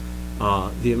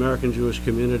 The American Jewish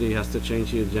community has to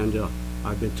change the agenda.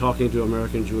 I've been talking to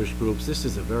American Jewish groups. This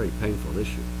is a very painful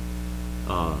issue.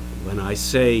 When I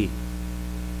say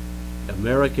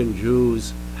American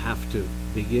Jews have to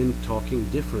begin talking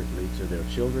differently to their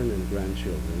children and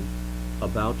grandchildren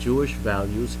about Jewish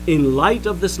values in light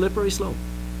of the slippery slope.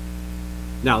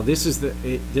 Now,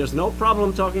 there's no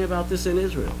problem talking about this in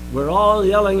Israel. We're all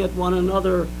yelling at one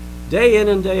another day in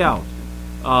and day out.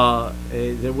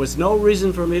 There was no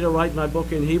reason for me to write my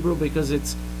book in Hebrew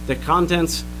because the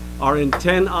contents are in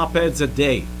 10 op-eds a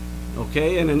day,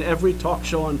 okay, and in every talk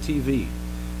show on TV.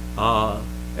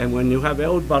 And when you have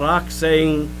Ehud Barak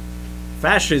saying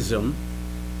fascism,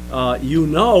 you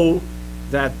know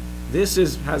that this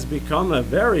has become a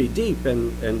very deep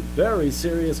and very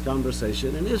serious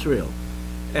conversation in Israel.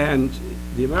 And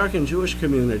the American Jewish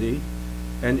community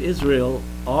and Israel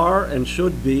are and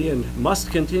should be and must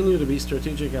continue to be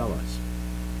strategic allies.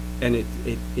 And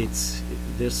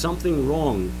there's something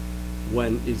wrong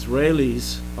when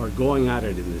Israelis are going at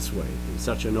it in this way, in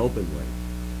such an open way.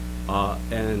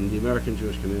 And the American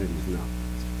Jewish community is not,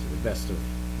 to the best of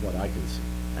what I can see,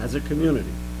 as a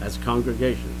community, as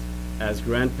congregations, as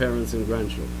grandparents and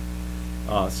grandchildren.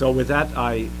 So with that,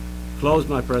 I close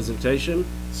my presentation.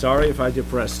 Sorry if I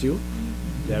depressed you,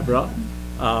 Deborah,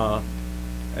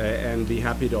 and be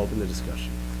happy to open the discussion.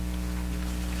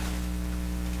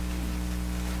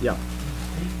 Yeah.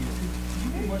 Thank you.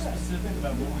 Can you be more specific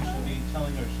about what we should be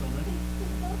telling our children?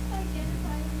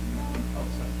 Oh,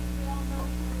 sorry.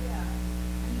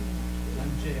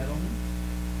 I'm Jay Edelman.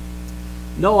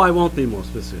 No, I won't be more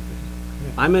specific.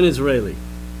 I'm an Israeli.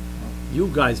 You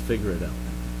guys figure it out.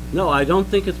 No, I don't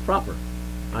think it's proper.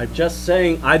 I'm just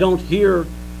saying I don't hear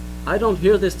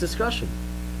this discussion.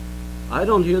 I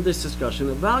don't hear this discussion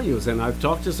of values. And I've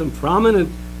talked to some prominent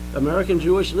American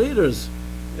Jewish leaders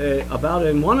about it.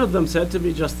 And one of them said to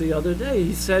me just the other day,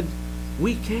 he said,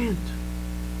 we can't.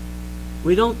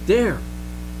 We don't dare.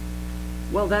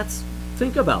 Well,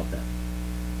 think about that.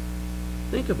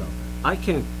 Think about that.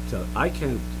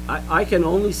 I can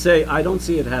only say I don't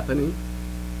see it happening,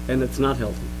 and it's not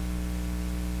healthy.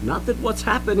 Not that what's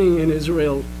happening in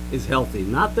Israel is healthy.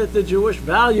 Not that the Jewish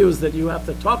values that you have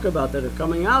to talk about that are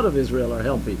coming out of Israel are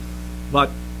healthy. But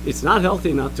it's not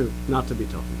healthy not to be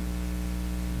talking.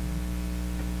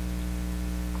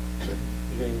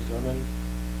 James Zimmerman.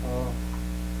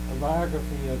 A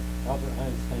biography of Albert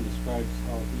Einstein describes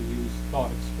how he used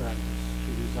thought experiments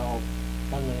to resolve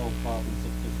fundamental problems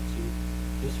of physics. He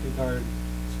disregarded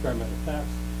experimental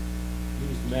facts,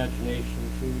 used imagination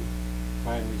to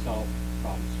try and resolve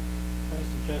problems. I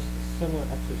suggest a similar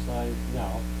exercise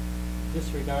now,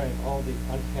 disregarding all the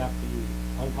unhappy,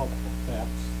 unhelpful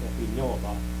facts that we know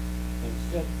about, and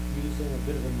instead using a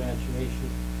bit of imagination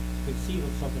to conceive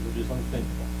of something which is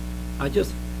unthinkable. I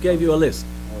just gave you a list.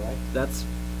 All right?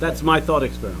 That's my thought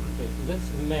experiment. Okay, let's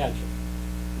imagine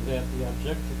that the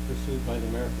objective pursued by the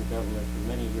American government for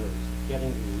many years,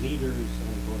 getting leaders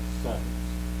on both sides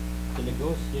to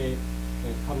negotiate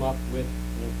and come up with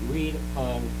an agreed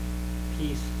upon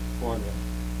peace formula.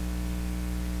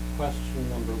 Question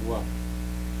number one,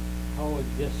 how would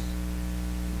this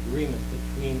agreement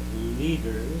between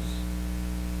leaders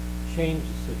change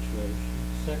the situation?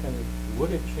 Second,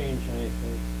 would it change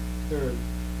anything? Third,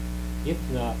 if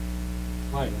not,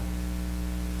 why not?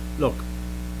 Look,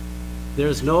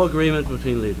 there's no agreement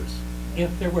between leaders.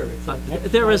 If there were.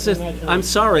 I'm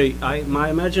sorry, my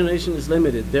imagination is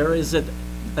limited. There is an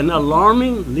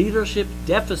alarming leadership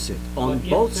deficit on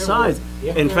both sides.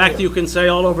 In fact, you can say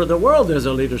all over the world there's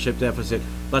a leadership deficit,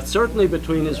 but certainly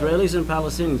between Israelis and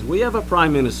Palestinians. We have a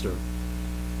prime minister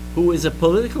who is a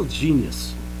political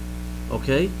genius,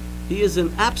 okay? He is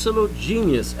an absolute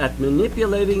genius at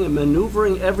manipulating and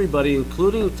maneuvering everybody,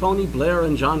 including Tony Blair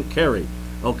and John Kerry,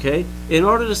 okay, in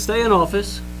order to stay in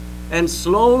office and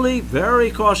slowly,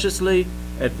 very cautiously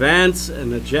advance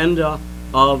an agenda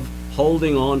of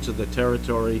holding on to the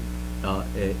territory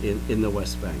in the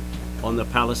West Bank. On the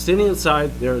Palestinian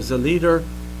side, there is a leader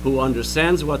who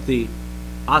understands what the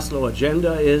Oslo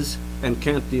agenda is and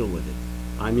can't deal with it.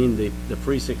 I mean the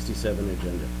pre-67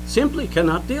 agenda. Simply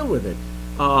cannot deal with it.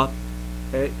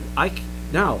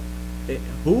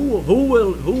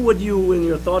 Who would you in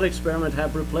your thought experiment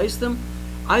have replaced them?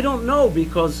 I don't know,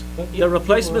 because the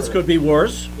replacements could be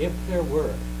worse. If there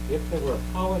were,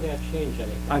 how would that change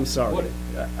anything? I'm sorry.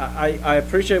 I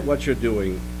appreciate what you're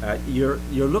doing. You're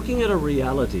looking at a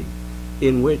reality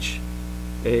in which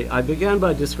I began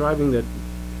by describing that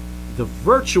the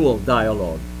virtual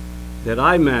dialogue that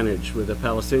I managed with a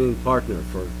Palestinian partner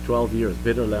for 12 years,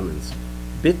 Bitter Lemons,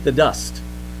 bit the dust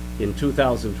in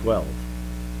 2012.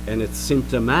 And it's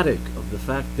symptomatic of the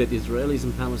fact that Israelis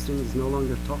and Palestinians no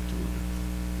longer talk to one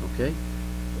another, okay?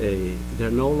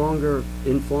 They're no longer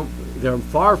there are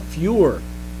far fewer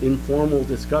informal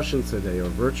discussions today, or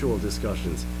virtual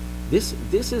discussions. This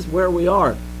is where we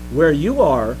are. Where you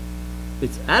are,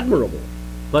 it's admirable,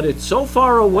 but it's so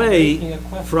far away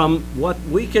from what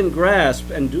we can grasp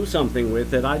and do something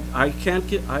with that I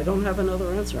don't have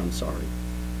another answer. I'm sorry.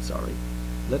 Sorry.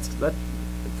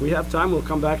 If we have time, we'll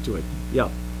come back to it. Yeah.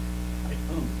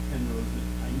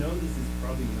 I know this is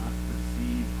probably not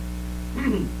perceived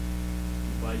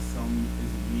by some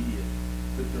as immediate,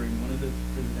 but during one of the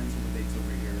presidential debates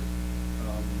over here,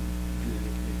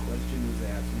 the question was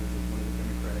asked, one of the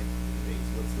Democratic debates,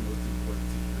 what's the most important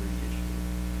security issue?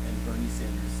 And Bernie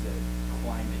Sanders said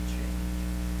climate change.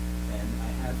 And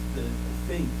I have to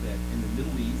think that in the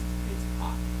Middle East, it's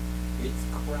hot, it's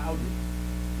crowded,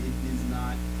 it is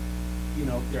not,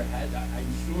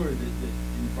 I'm sure that the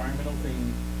environmental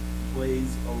thing plays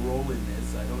a role in this.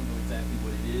 I don't know exactly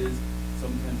what it is.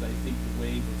 Sometimes I think the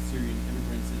wave of Syrian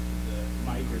immigrants, the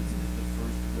migrants, is the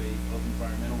first wave of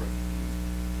environmental refugees.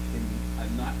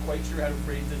 I'm not quite sure how to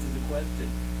phrase this as a question,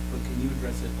 but can you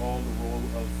address at all the role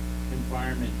of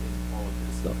environment in all of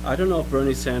this? Look, I don't know if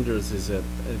Bernie Sanders is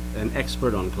an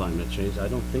expert on climate change. I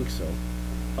don't think so.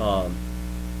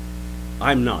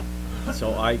 I'm not.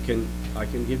 So I can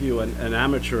give you an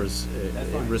amateur's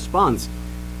response.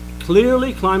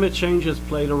 Clearly, climate change has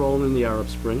played a role in the Arab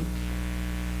Spring.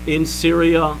 In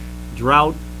Syria,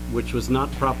 drought, which was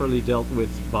not properly dealt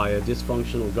with by a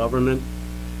dysfunctional government,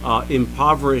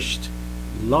 impoverished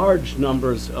large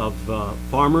numbers of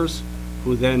farmers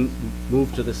who then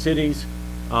moved to the cities.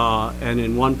 And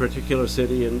in one particular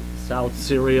city in South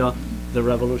Syria, the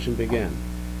revolution began.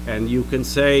 And you can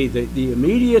say that the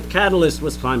immediate catalyst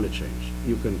was climate change.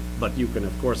 But you can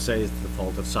of course say it's the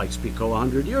fault of Sykes-Picot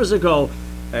 100 years ago,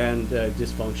 and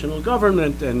dysfunctional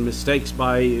government and mistakes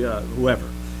by whoever.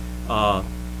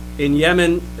 In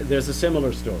Yemen, there's a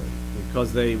similar story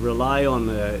because they rely on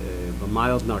a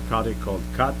mild narcotic called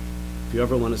khat. If you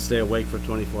ever want to stay awake for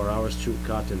 24 hours, chew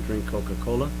khat and drink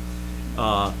Coca-Cola.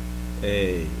 I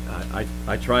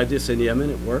tried this in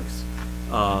Yemen. It works.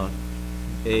 But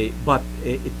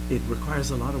it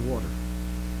requires a lot of water.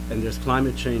 And there's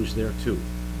climate change there too.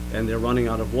 And they're running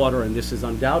out of water, and this is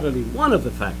undoubtedly one of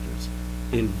the factors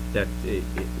that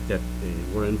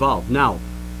were involved. Now,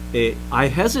 I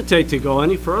hesitate to go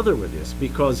any further with this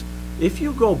because if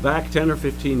you go back 10 or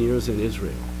 15 years in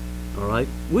Israel, all right,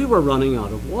 we were running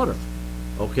out of water,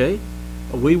 okay?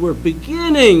 We were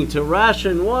beginning to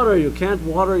ration water. You can't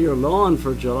water your lawn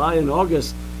for July and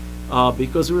August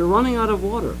because we were running out of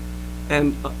water.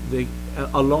 And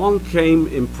along came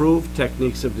improved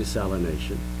techniques of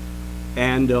desalination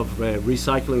and of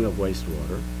recycling of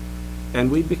wastewater.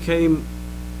 And we became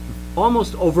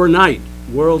almost overnight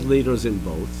world leaders in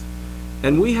both.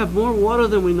 And we have more water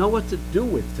than we know what to do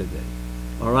with today.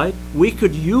 All right? We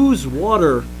could use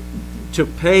water to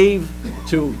pave,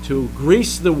 to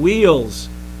grease the wheels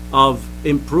of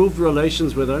improved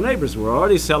relations with our neighbors. We're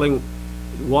already selling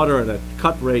water at a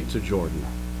cut rate to Jordan.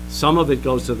 Some of it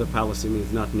goes to the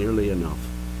Palestinians, not nearly enough.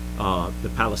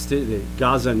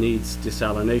 Gaza needs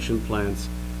desalination plants,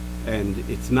 and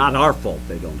it's not our fault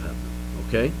they don't have them,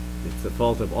 okay? It's the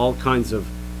fault of all kinds of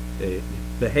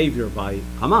behavior by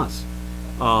Hamas.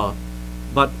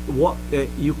 But what,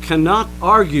 you cannot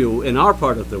argue in our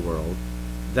part of the world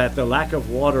that the lack of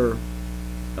water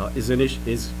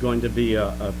is going to be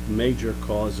a major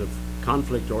cause of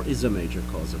conflict, or is a major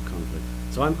cause of conflict.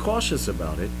 So I'm cautious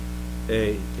about it.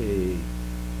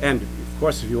 And of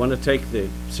course, if you want to take the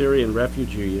Syrian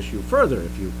refugee issue further,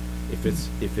 if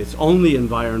it's only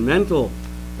environmental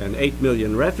and 8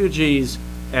 million refugees,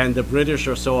 and the British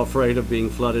are so afraid of being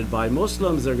flooded by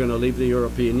Muslims, they're going to leave the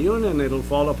European Union, it'll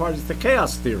fall apart. It's the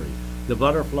chaos theory. The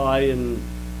butterfly in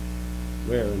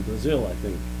Brazil, I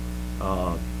think.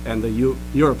 And the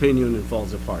European Union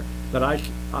falls apart. But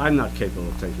I'm not capable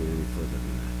of taking any further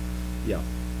than that. Yeah.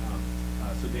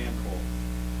 So Dan Cole.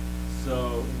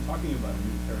 So in talking about a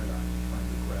new paradigm and trying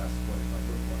to grasp what it might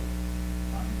look like,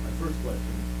 my first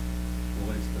question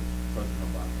relates to President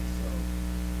Obama. So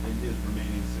in his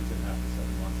remaining 6.5 to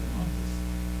 7 months in office,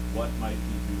 what might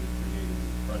he do to create a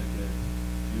new predicate?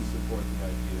 Do you support the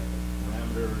idea of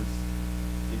parameters?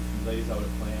 If he lays out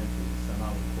a plan to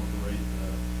somehow incorporate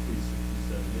the pre-67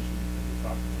 issues that you're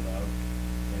talking about,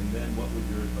 and then what would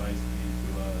your advice be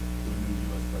to a new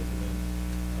U.S. president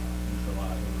in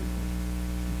July?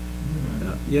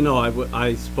 You know,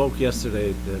 I spoke yesterday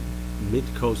at the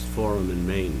Mid-Coast Forum in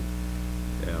Maine,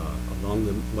 on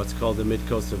the, what's called the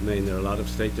mid-coast of Maine. There are a lot of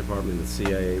State Department and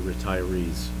CIA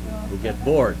retirees who get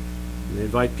bored. And they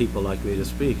invite people like me to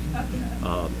speak.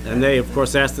 And they, of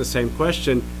course, ask the same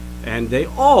question. And they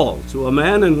all, to a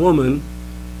man and woman,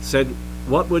 said,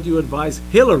 what would you advise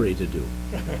Hillary to do?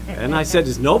 And I said,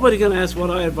 is nobody going to ask what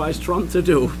I advise Trump to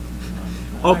do?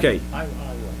 Okay. I will.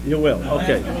 You will,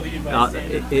 okay. What do you advise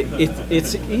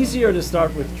It's easier to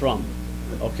start with Trump,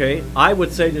 okay? I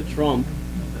would say to Trump,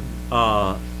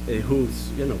 whose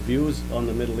views on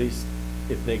the Middle East,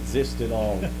 if they exist at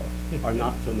all, are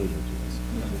not familiar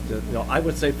to us. I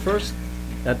would say first,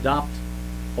 adopt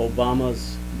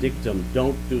Obama's dictum,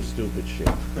 don't do stupid shit.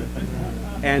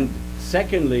 And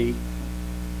secondly,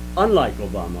 unlike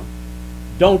Obama,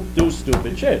 don't do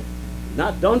stupid shit.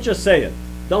 Don't just say it,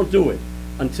 don't do it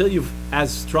until you've,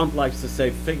 as Trump likes to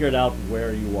say, figured out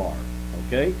where you are,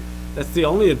 okay? That's the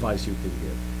only advice you can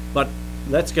give. But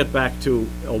let's get back to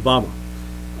Obama.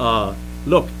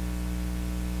 Look,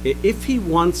 if he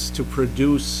wants to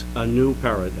produce a new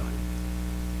paradigm,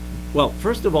 well,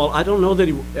 first of all, I don't know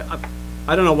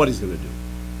what he's going to do.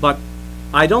 But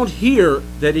I don't hear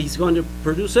that he's going to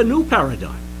produce a new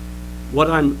paradigm.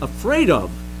 What I'm afraid of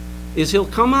is he'll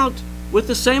come out with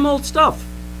the same old stuff.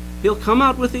 He'll come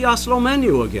out with the Oslo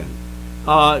menu again.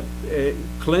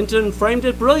 Clinton framed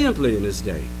it brilliantly in his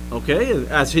day, okay,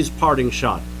 as his parting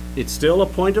shot. It's still a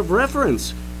point of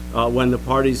reference when the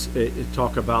parties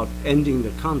talk about ending the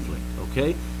conflict,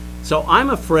 okay? So I'm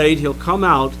afraid he'll come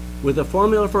out with a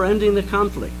formula for ending the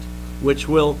conflict, which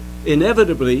will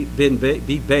inevitably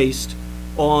be based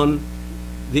on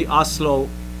the Oslo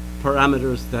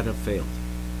parameters that have failed.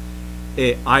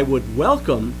 I would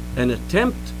welcome an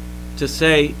attempt to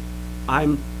say,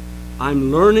 I'm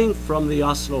learning from the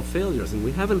Oslo failures, and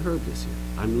we haven't heard this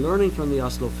yet. I'm learning from the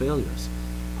Oslo failures.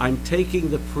 I'm taking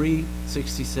the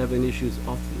pre-67 issues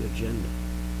off the agenda.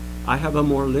 I have a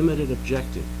more limited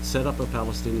objective, set up a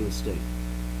Palestinian state.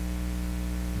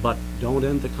 But don't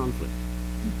end the conflict,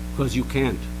 because you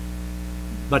can't.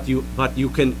 But you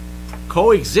can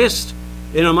coexist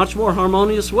in a much more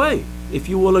harmonious way if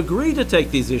you will agree to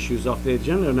take these issues off the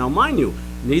agenda. Now, mind you,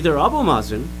 neither Abu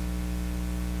Mazen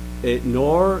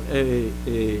nor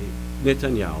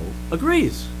Netanyahu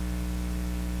agrees.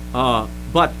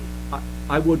 But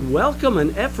I would welcome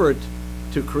an effort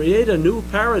to create a new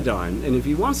paradigm, and if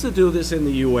he wants to do this in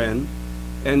the UN,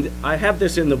 and I have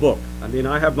this in the book. I mean,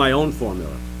 I have my own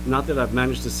formula. Not that I've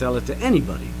managed to sell it to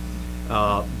anybody.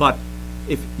 But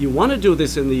if you want to do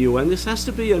this in the UN, this has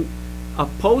to be a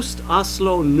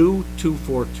post-Oslo new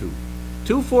 242.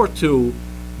 242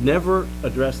 never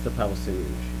addressed the Palestinian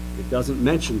issue. It doesn't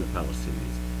mention the Palestinians.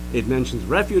 It mentions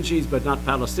refugees, but not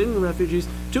Palestinian refugees.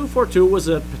 242 was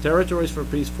a Territories for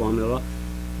Peace formula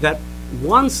that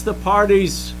once the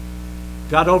parties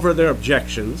got over their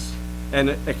objections and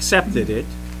accepted it,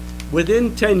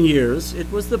 within 10 years,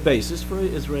 it was the basis for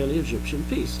Israeli-Egyptian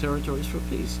peace, Territories for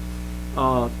Peace.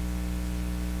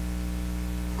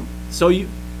 So you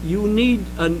need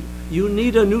a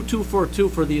new 242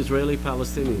 for the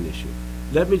Israeli-Palestinian issue.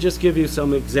 Let me just give you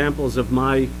some examples of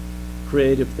my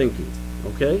creative thinking,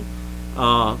 okay?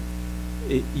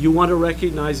 You want to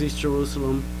recognize East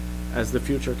Jerusalem as the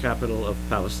future capital of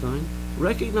Palestine?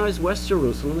 Recognize West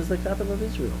Jerusalem as the capital of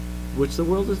Israel, which the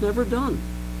world has never done.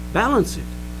 Balance it.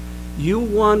 You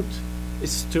want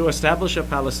to establish a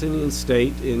Palestinian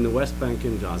state in the West Bank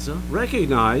and Gaza?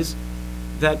 Recognize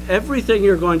that everything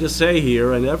you're going to say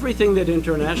here and everything that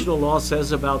international law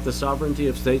says about the sovereignty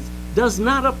of states does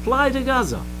not apply to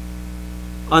Gaza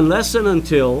unless and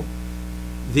until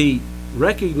the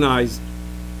recognized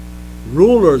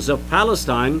rulers of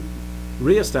Palestine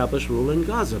reestablish rule in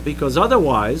Gaza, because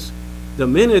otherwise, the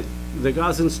minute the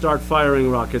Gazans start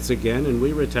firing rockets again and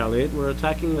we retaliate, we're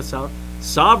attacking a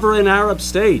sovereign Arab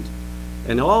state,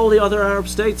 and all the other Arab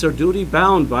states are duty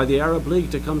bound by the Arab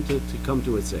League to come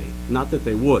to its aid. Not that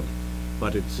they would,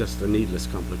 but it's just a needless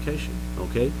complication.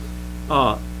 Okay,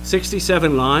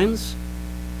 67 lines.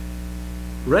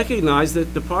 Recognize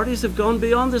that the parties have gone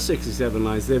beyond the 67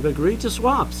 lines. They've agreed to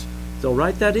swaps. So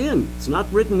write that in. It's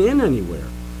not written in anywhere.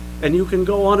 And you can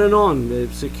go on and on, the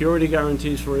security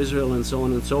guarantees for Israel and so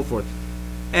on and so forth.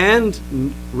 And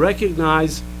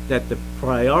recognize that the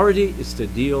priority is to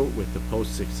deal with the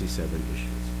post-67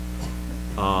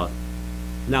 issues.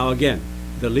 Now again,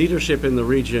 the leadership in the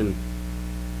region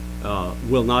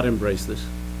will not embrace this.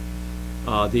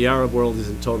 The Arab world is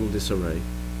in total disarray.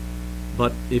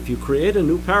 But if you create a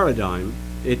new paradigm,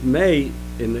 it may,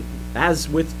 as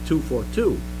with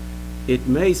 242, it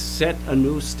may set a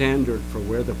new standard for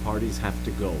where the parties have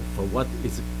to go, for what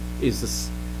is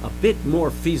a bit more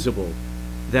feasible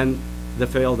than the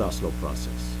failed Oslo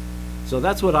process. So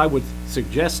that's what I would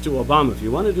suggest to Obama. If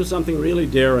you want to do something really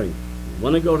daring, you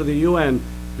want to go to the UN,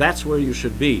 that's where you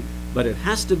should be. But it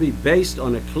has to be based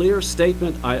on a clear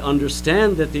statement. I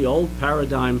understand that the old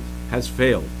paradigm has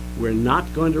failed. We're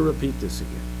not going to repeat this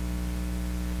again.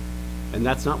 And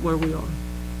that's not where we are,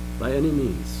 by any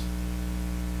means.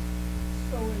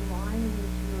 So in line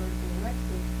with your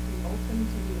directive to be open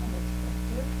to the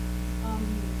unexpected,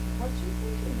 what you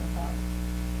thinking about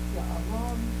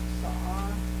Ya'alon,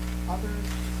 Sa'ar, others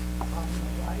on the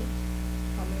right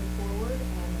coming forward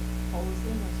and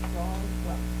posing a strong,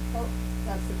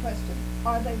 that's the question,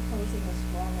 are they posing a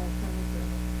strong alternative?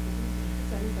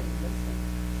 Does anybody listen?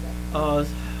 The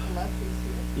lefties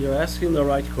here? You're asking the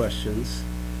right questions.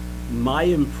 My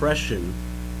impression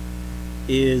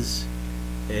is,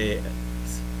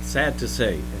 sad to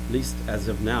say, at least as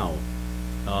of now,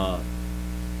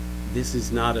 this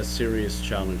is not a serious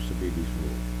challenge to Bibi's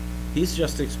rule. He's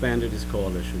just expanded his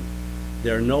coalition.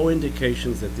 There are no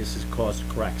indications that this has caused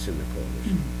cracks in the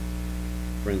coalition.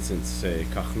 For instance,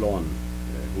 Kahlon,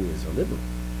 who is a liberal,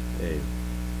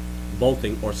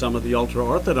 bolting, or some of the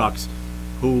ultra-Orthodox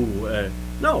who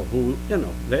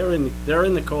they're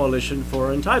in the coalition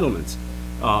for entitlements,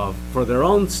 for their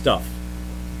own stuff.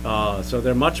 So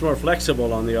they're much more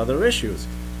flexible on the other issues.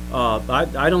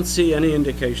 I don't see any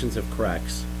indications of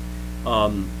cracks.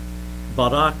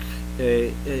 Barak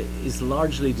is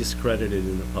largely discredited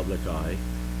in the public eye.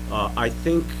 I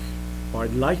think, or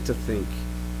I'd like to think,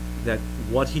 that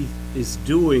what he is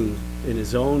doing in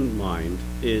his own mind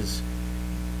is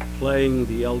playing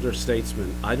the elder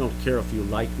statesman. I don't care if you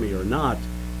like me or not.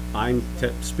 I'm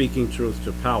speaking truth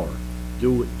to power.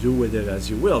 Do with it as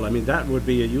you will. I mean, that would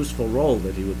be a useful role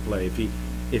that he would play.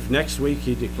 If next week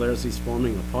he declares he's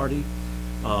forming a party,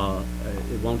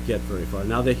 it won't get very far.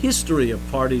 Now, the history of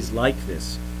parties like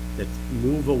this that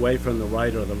move away from the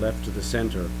right or the left to the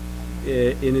center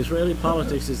in Israeli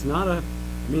politics is not a.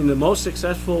 I mean, the most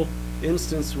successful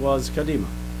instance was Kadima,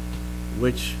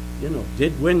 which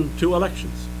did win 2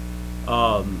 elections.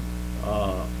 And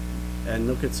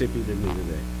look at Tzipi Livni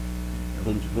today.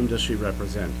 Whom does she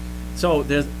represent? So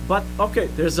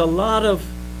there's a lot of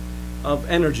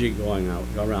energy going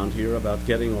around here about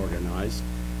getting organized.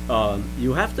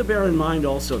 You have to bear in mind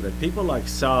also that people like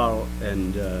Sar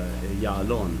and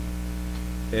Ya'alon,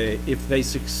 if they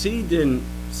succeed in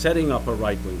setting up a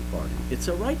right-wing party, it's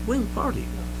a right-wing party.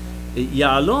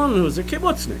 Ya'alon, who's a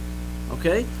kibbutznik,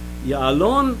 okay?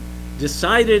 Ya'alon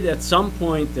decided at some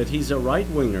point that he's a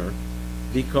right-winger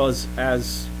because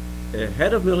as a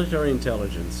head of military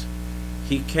intelligence,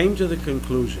 he came to the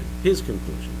conclusion, his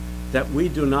conclusion, that we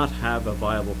do not have a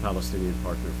viable Palestinian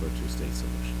partner for a 2-state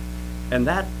solution. And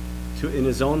that, in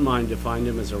his own mind, defined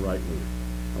him as a right-winger,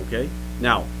 okay?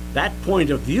 Now, that point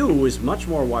of view is much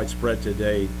more widespread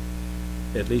today,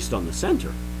 at least on the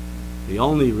center. The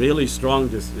only really strong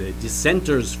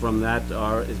dissenters from that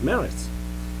is Meretz.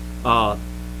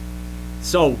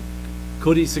 So,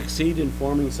 could he succeed in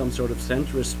forming some sort of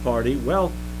centrist party?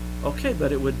 Well, okay,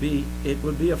 but it would be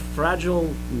a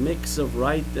fragile mix of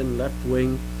right and left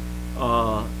wing,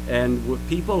 and with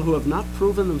people who have not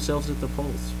proven themselves at the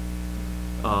polls.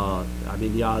 I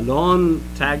mean, Ya'alon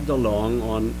tagged along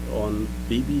on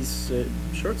Bibi's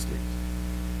shirt sleeves.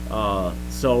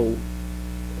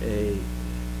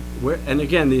 And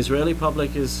again, the Israeli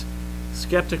public is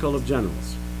skeptical of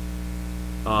generals.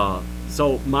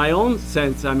 So my own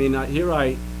sense, I mean, here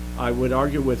I would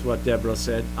argue with what Deborah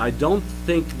said. I don't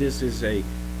think this is a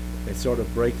sort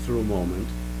of breakthrough moment.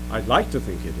 I'd like to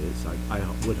think it is. I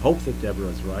would hope that Deborah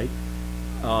is right.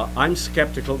 I'm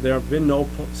skeptical. There have been no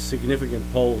significant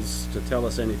polls to tell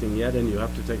us anything yet, and you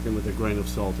have to take them with a grain of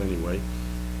salt anyway,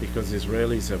 because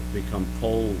Israelis have become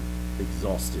poll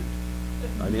exhausted.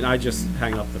 I mean, I just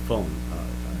hang up the phone,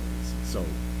 so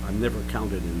I'm never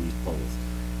counted in these polls,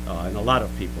 and a lot of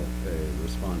people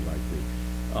respond like me.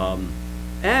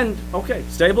 And okay,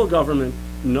 stable government,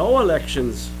 no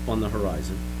elections on the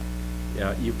horizon.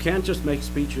 You can't just make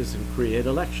speeches and create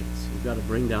elections. You've got to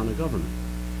bring down a government.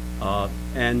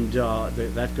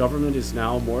 That government is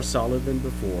now more solid than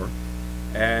before.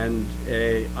 And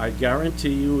I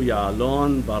guarantee you,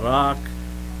 Ya'alon, Barak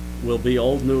will be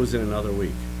old news in another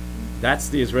week. That's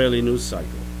the Israeli news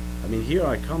cycle. I mean, here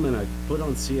I come and I put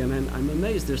on CNN, I'm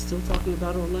amazed they're still talking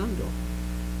about Orlando.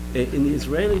 In the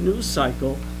Israeli news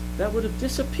cycle, that would have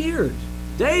disappeared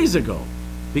days ago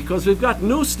because we've got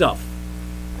new stuff.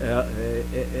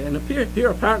 And here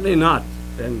apparently not,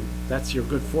 and that's your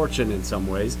good fortune in some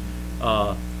ways.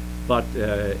 But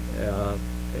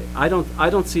I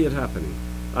don't see it happening.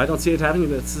 I don't see it happening,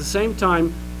 but at the same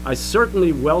time, I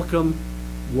certainly welcome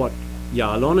what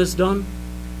Ya'alon has done.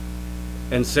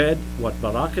 and said what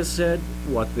Barak has said,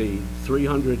 what the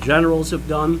 300 generals have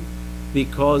done,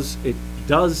 because it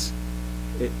does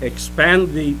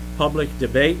expand the public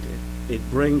debate. It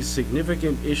brings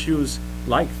significant issues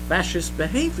like fascist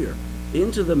behavior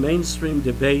into the mainstream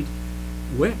debate.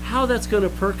 How that's going to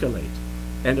percolate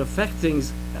and affect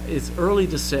things is early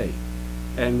to say.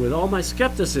 And with all my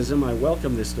skepticism, I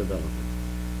welcome this development.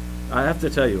 I have to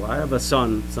tell you, I have a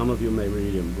son, some of you may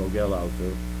read him, Yossi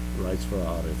Alpher, writes for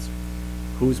Haaretz,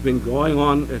 who's been going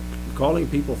on calling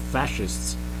people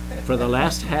fascists for the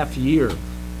last half year.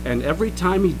 And every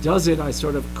time he does it, I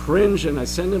sort of cringe and I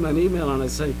send him an email and I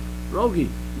say, Rogi,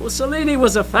 Mussolini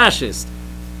was a fascist.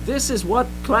 This is what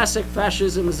classic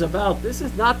fascism is about. This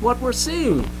is not what we're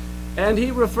seeing. And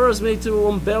he refers me to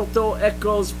Umberto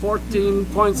Eco's 14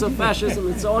 points of fascism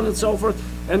and so on and so forth.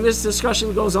 And this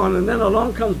discussion goes on, and then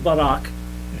along comes Barak,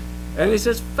 and he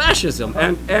says fascism.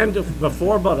 And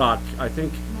before Barak, I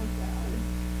think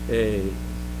He didn't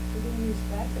use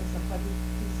fascism, but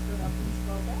he stood up and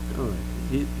spoke out. all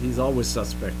right, he's always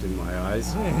suspect in my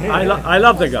eyes. I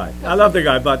love the guy. I love the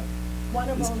guy, but One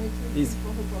of only two he's-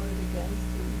 people who voted against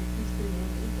the peace treaty in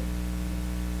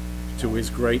Egypt. to his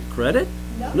great credit?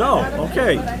 No, No, not a bit,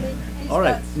 okay. but I mean, he's All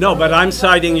right. got No, but I'm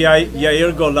strong citing evidence Yair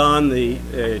that- Golan, the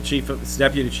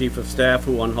deputy chief of staff,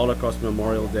 who on Holocaust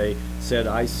Memorial Day said,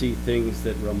 I see things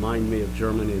that remind me of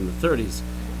Germany in the 30s.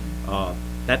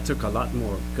 That took a lot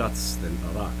more guts than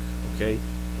Barak, okay?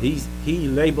 He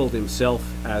labeled himself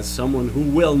as someone who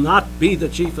will not be the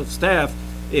chief of staff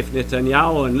if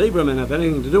Netanyahu and Lieberman have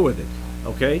anything to do with it,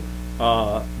 okay?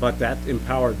 But that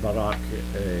empowered Barak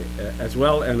as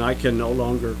well, and I can no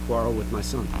longer quarrel with my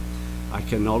son. I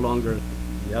can no longer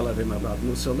yell at him about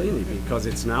Mussolini because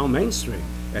it's now mainstream,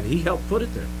 and he helped put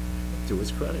it there, to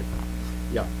his credit.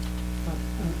 Yeah.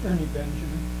 Ernie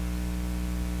Benjamin.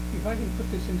 If I can put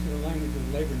this into the language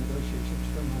of labor negotiations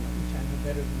for a moment, which I know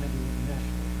better than anyone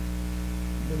nationally,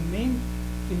 the main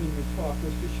thing in your talk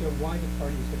was to show why the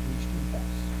parties have reached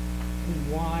impasse, and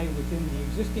why within the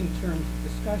existing terms of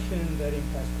discussion that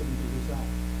impasse couldn't be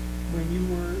resolved. When you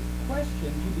were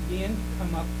questioned, you began to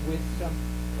come up with some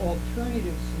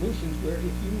alternative solutions where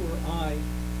if you or I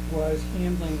was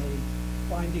handling a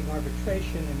binding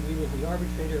arbitration and we were the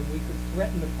arbitrator, we could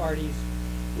threaten the parties,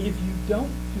 if you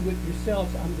don't do it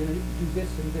yourselves, I'm going to do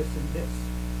this and this and this,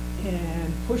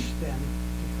 and push them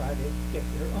to try to get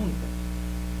their own thing.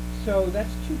 So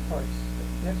that's two parts.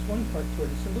 That's one part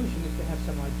toward the solution, is to have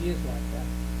some ideas like that,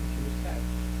 which you just had.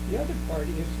 The other part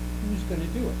is who's going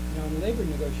to do it. Now, in labor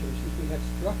negotiations, we have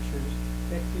structures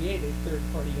that create a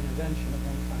third-party intervention of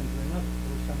one kind or another,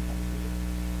 or sometimes we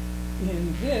do.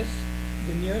 In this,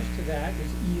 the nearest to that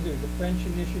is either the French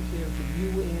initiative, the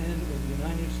UN, or the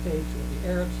United States, or the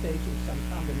Arab states, or some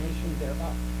combination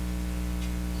thereof.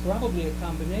 Probably a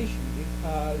combination,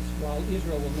 because while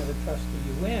Israel will never trust the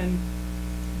UN,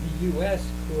 the U.S.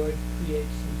 could create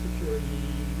some security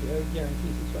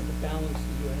guarantees and so on to balance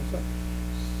the UN and so on.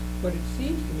 But it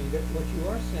seems to me that what you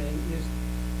are saying is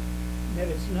that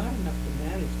it's not enough to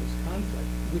manage this conflict,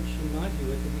 which in my view,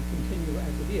 if we continue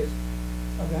as it is,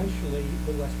 eventually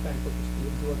the West Bank will just be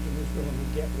absorbed in Israel and we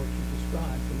get what you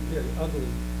described, a very ugly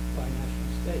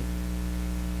binational state.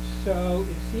 So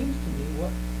it seems to me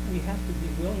what we have to be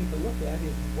willing to look at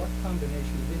is what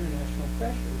combination of international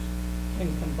pressures can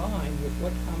combine with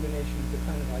what combination of the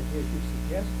kind of ideas you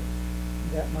suggested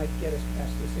that might get us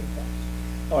past this impasse.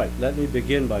 All right, let me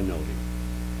begin by noting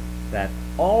that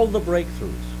all the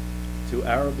breakthroughs to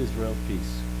Arab-Israel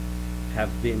peace have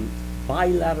been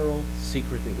bilateral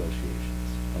secret negotiations,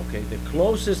 okay? The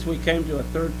closest we came to a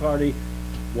third party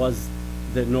was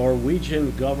the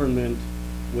Norwegian government,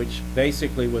 which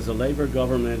basically was a labor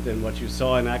government, and what you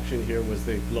saw in action here was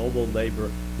the global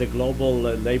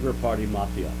labor party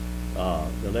mafia.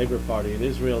 The Labour Party in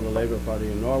Israel, the Labour Party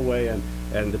in Norway, and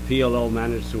the PLO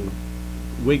managed to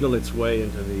wiggle its way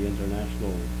into the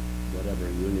international, whatever,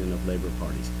 union of Labour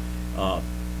parties.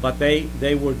 But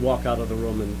they would walk out of the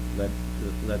room and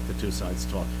let the two sides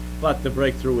talk. But the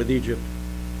breakthrough with Egypt,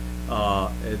 the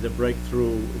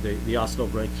Oslo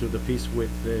breakthrough, the peace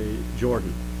with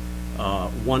Jordan.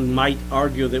 One might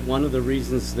argue that one of the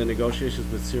reasons the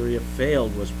negotiations with Syria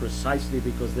failed was precisely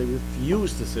because they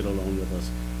refused to sit alone with us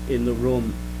in the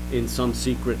room in some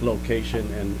secret location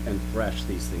and thrash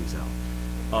these things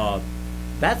out.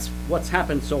 That's what's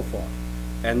happened so far.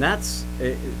 And that's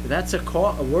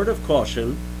a word of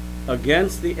caution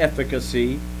against the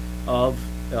efficacy of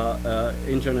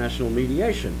international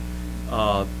mediation.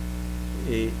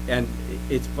 And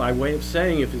it's by way of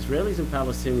saying if Israelis and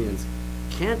Palestinians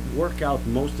can't work out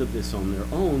most of this on their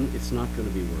own, it's not going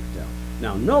to be worked out.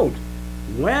 Now note,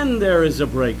 when there is a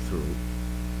breakthrough,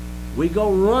 we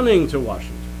go running to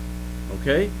Washington,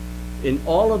 okay? In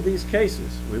all of these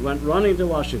cases, we went running to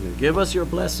Washington. Give us your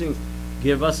blessing.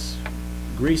 Give us,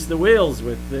 grease the wheels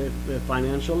with the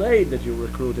financial aid that you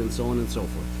recruit and so on and so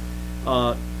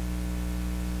forth.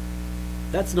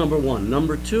 That's number one.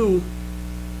 Number two,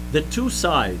 the two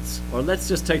sides, or let's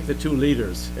just take the two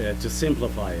leaders to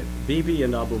simplify it, Bibi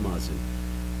and Abu Mazen,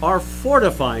 are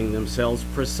fortifying themselves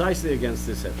precisely against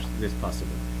this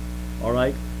possibility, all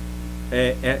right?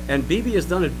 And Bibi has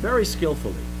done it very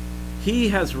skillfully. He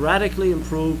has radically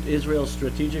improved Israel's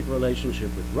strategic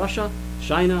relationship with Russia,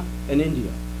 China, and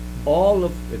India. All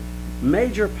of the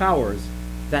major powers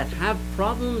that have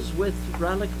problems with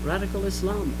radical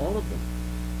Islam, all of them,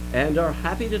 and are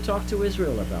happy to talk to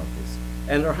Israel about this,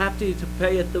 and are happy to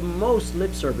pay at the most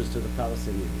lip service to the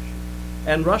Palestinian issue.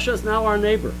 And Russia is now our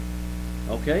neighbor,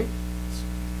 okay?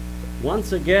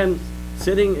 Once again,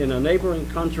 sitting in a neighboring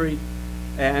country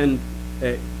and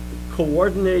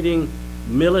coordinating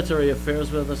military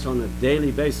affairs with us on a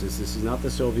daily basis. This is not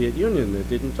the Soviet Union that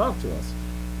didn't talk to us,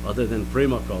 other than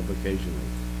Primakov occasionally.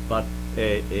 But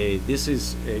this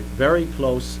is a very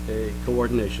close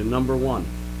coordination, number one.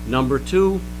 Number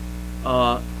two,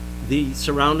 the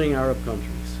surrounding Arab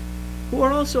countries, who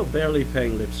are also barely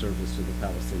paying lip service to the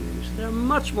Palestinian issue. They're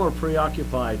much more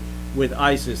preoccupied with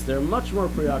ISIS. They're much more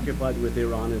preoccupied with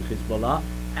Iran and Hezbollah,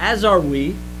 as are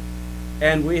we,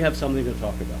 and we have something to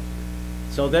talk about.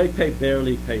 So they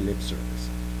barely pay lip service.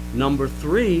 Number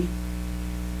three,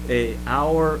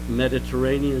 our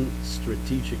Mediterranean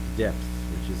strategic depth,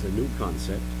 which is a new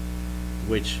concept,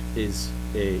 which is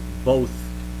both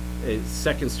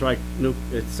second strike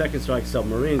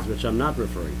submarines, which I'm not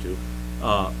referring to,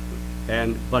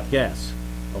 but gas.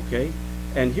 Okay,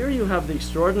 and here you have the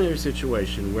extraordinary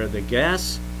situation where the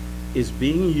gas is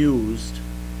being used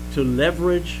to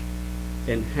leverage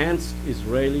enhanced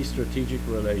Israeli strategic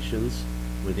relations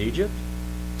with Egypt,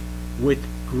 with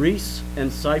Greece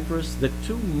and Cyprus, the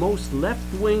two most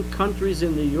left-wing countries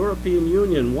in the European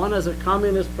Union. One has a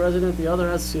communist president, the other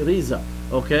has Syriza,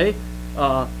 okay?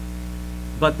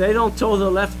 But they don't toe the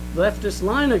leftist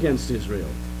line against Israel.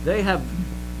 They have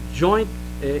joint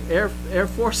air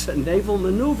force and naval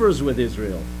maneuvers with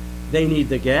Israel. They need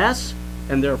the gas,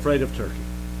 and they're afraid of Turkey.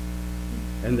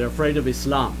 And they're afraid of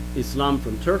Islam. Islam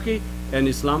from Turkey, and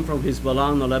Islam from Hezbollah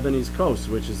on the Lebanese coast,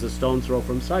 which is a stone's throw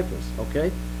from Cyprus, okay?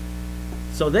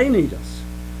 So they need us.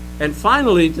 And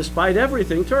finally, despite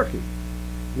everything, Turkey,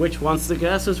 which wants the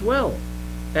gas as well,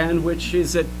 and which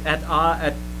is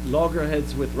at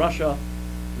loggerheads with Russia,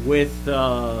 with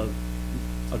a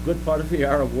good part of the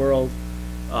Arab world,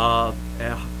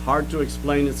 hard to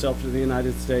explain itself to the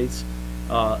United States.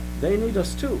 They need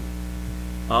us too.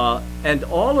 And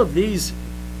all of these,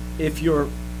 if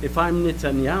I'm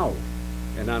Netanyahu,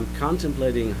 and I'm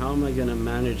contemplating how am I going to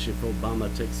manage if Obama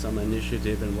takes some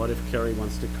initiative, and what if Kerry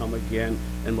wants to come again,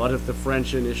 and what if the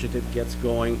French initiative gets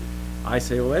going, I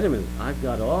say, oh, wait a minute, I've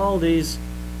got all these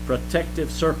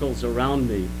protective circles around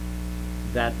me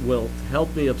that will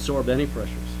help me absorb any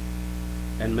pressures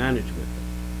and manage with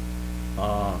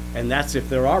them. And that's if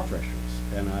there are pressures.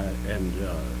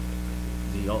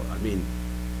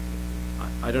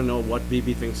 I don't know what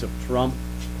Bibi thinks of Trump,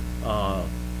 but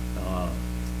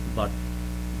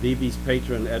Bibi's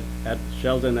patron,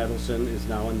 Sheldon Adelson, is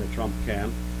now in the Trump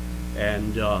camp,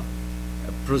 and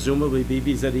presumably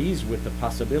Bibi's at ease with the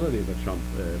possibility of a Trump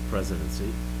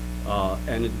presidency,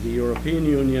 and the European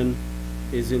Union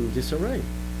is in disarray.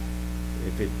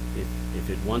 If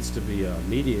it wants to be a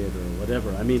mediator or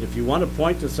whatever, I mean, if you want to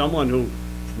point to someone who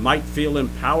might feel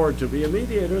empowered to be a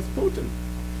mediator, it's Putin.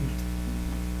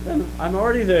 Then I'm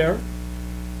already there.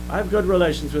 I have good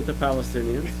relations with the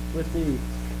Palestinians,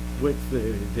 with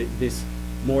this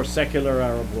more secular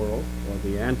Arab world, or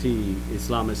the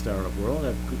anti-Islamist Arab world. I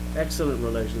have excellent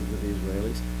relations with the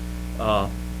Israelis.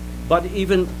 But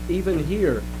even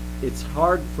here, it's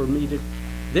hard for me to.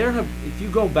 If you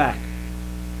go back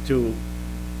to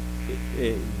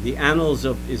the annals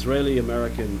of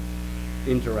Israeli-American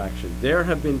interaction, there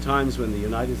have been times when the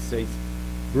United States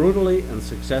brutally and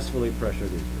successfully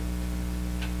pressured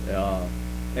Israel.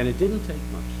 And it didn't take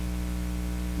much.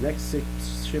 Next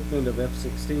shipment of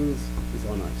F-16s is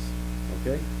on ice,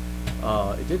 okay?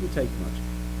 It didn't take much.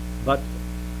 But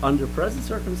under present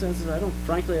circumstances,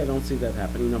 frankly, I don't see that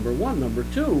happening, number one. Number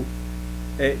two,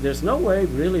 there's no way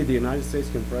really the United States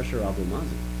can pressure Abu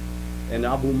Mazen. And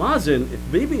Abu Mazen, if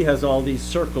Bibi has all these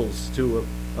circles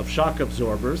of shock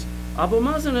absorbers, Abu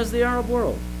Mazen has the Arab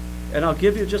world. And I'll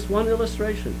give you just one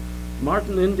illustration.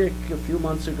 Martin Indyk, a few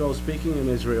months ago, speaking in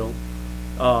Israel,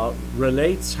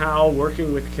 relates how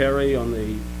working with Kerry on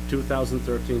the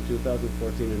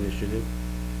 2013-2014 initiative,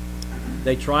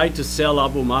 They tried to sell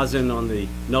Abu Mazen on the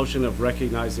notion of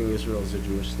recognizing Israel as a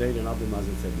Jewish state, and Abu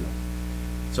Mazen said no.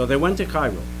 So they went to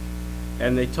Cairo,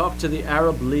 and they talked to the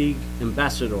Arab League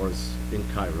ambassadors in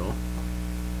Cairo.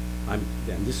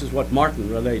 And this is what Martin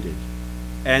related.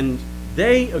 And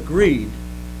they agreed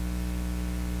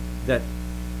that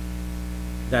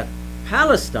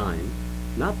Palestine,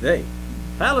 not they,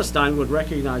 Palestine would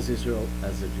recognize Israel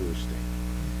as a Jewish state.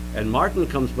 And Martin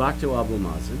comes back to Abu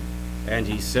Mazen, and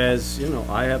he says, you know,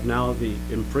 I have now the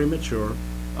imprimatur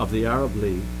of the Arab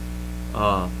League,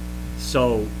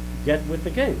 so get with the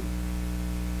game.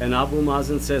 And Abu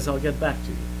Mazen says, I'll get back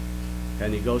to you.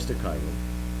 And he goes to Cairo,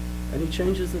 and he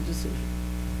changes the decision.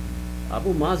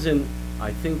 Abu Mazen,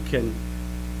 I think,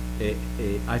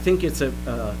 I think it's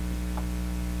a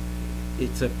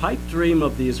pipe dream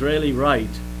of the Israeli right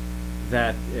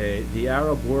that the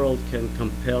Arab world can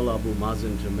compel Abu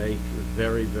Mazen to make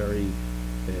very, very,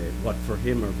 what for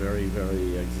him are very,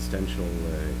 very existential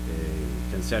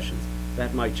concessions.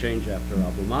 That might change after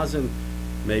Abu Mazen.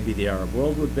 Maybe the Arab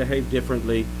world would behave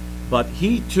differently, but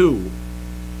he too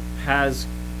has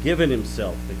given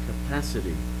himself the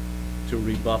capacity to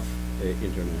rebuff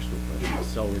international pressure.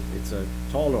 So it's a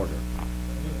tall order.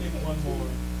 We'll take one more.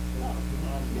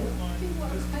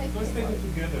 Let's take it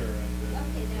together.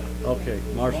 Okay,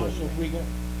 Marshall. Marshall Krieger, I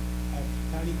have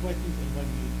tiny questions and one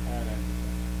huge paradigm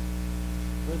discussion.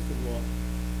 First of all,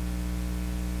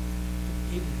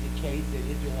 if it's the case that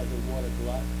Israel has a water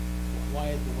glut,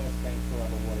 why is the West Bank still have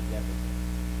a water deficit?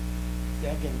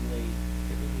 Secondly,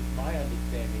 it was my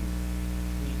understanding,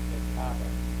 at Copper,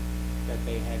 that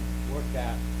they had worked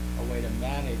out a way to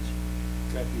manage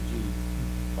refugees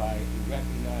by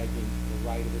recognizing the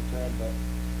right of return, but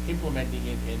implementing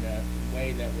it in a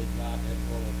way that was not at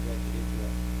all a threat to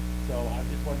Israel. So I'm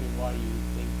just wondering why you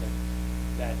think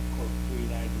that quote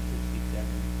pre-1967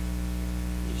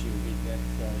 issue is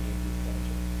necessarily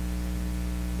existential.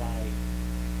 My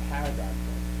paradox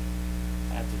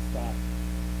had to stop.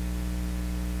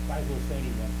 Faisal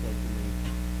Husseini once said to me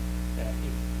that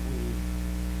if we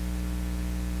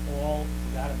all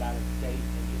forgot about a state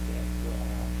and just asked for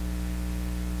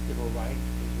civil rights,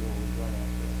 Israel would run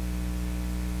after it.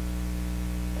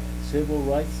 Civil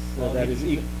rights, Well, that if is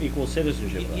you- equal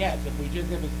citizenship rights. Yes, if we just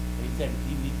have a, he said,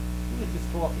 he was just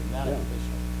talking, not Yeah.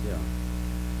 official. Yeah,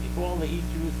 If all the East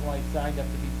Jerusalemites signed up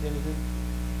to be citizens,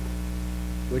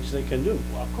 which they can do.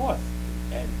 well, of course,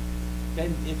 and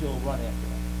then Israel will run after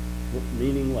us.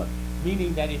 Meaning what?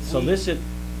 Meaning that if Solicit,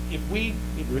 if we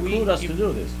recruit us to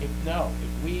do this. If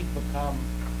we become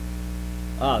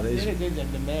Israel citizens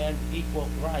and demand equal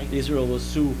rights, will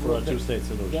sue for a Well, two-state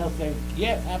solution. they'll say,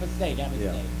 yes, have a state, have a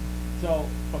Yeah. state. So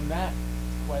from that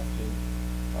question,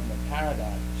 from the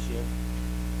paradigm shift,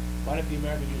 what if the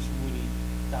American Jewish community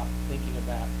stopped thinking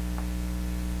about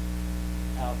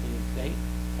Palestinian state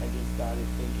and just started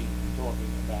thinking and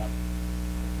talking about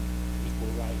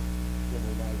equal rights,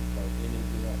 civil rights, both in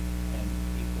Israel and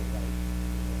equal rights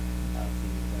for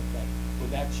Palestinians like that?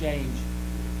 Would that change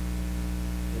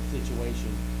the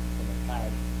situation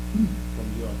from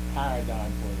your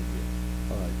paradigm point of view?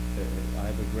 All right, I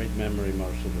have a great memory,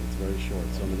 Marshall, but it's very short.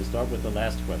 So I'm going to start with the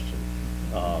last question,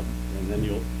 and then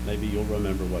maybe you'll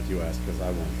remember what you asked because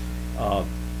I won't.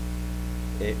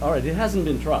 All right, it hasn't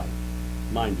been tried,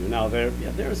 mind you. Now there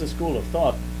is a school of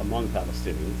thought among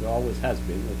Palestinians. There always has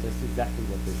been that that's exactly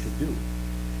what they should do,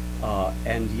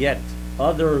 and yet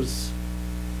other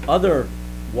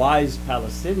wise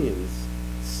Palestinians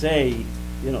say,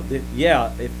 you know,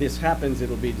 if this happens,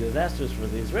 it'll be disastrous for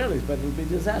the Israelis, but it'll be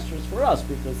disastrous for us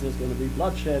because there's going to be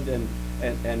bloodshed and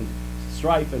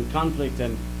strife and conflict,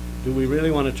 and do we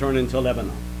really want to turn into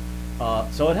Lebanon?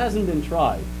 So it hasn't been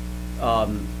tried.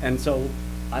 And so,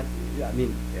 I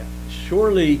mean,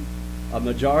 surely a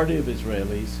majority of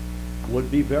Israelis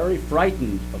would be very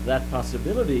frightened of that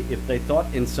possibility if they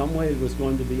thought in some way it was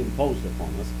going to be imposed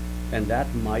upon us, and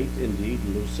that might indeed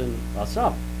loosen us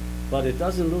up. But it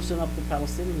doesn't loosen up the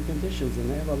Palestinian conditions, and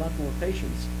they have a lot more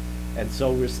patience. And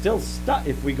so we're still stuck.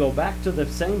 If we go back to the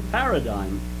same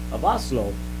paradigm of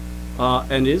Oslo,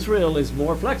 and Israel is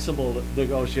more flexible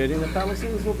negotiating, the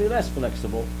Palestinians will be less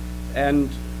flexible. And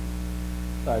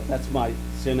that's my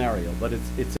scenario, but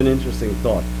it's an interesting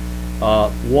thought.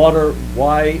 Water,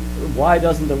 why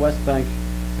doesn't the West Bank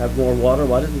have more water?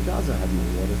 Why doesn't Gaza have more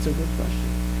water? It's a good question,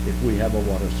 if we have a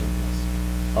water surplus.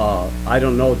 I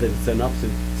don't know that it's enough to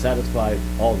satisfy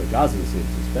all the Gazans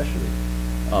needs, especially.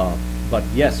 But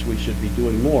yes, we should be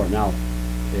doing more. Now,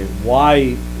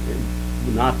 why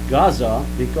not Gaza?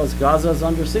 Because Gaza's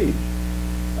under siege.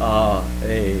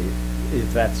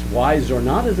 If that's wise or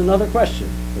not is another question,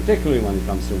 particularly when it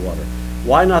comes to water.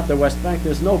 Why not the West Bank?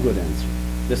 There's no good answer.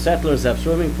 the settlers have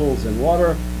swimming pools and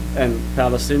water, and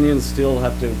Palestinians still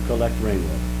have to collect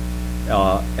rainwater.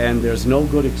 And there's no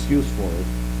good excuse for it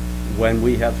when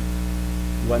we have,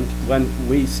 when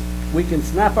we can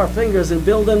snap our fingers and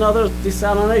build another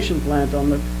desalination plant on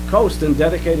the coast and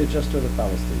dedicate it just to the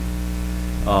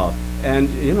Palestinians. And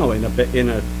you know, in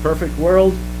a perfect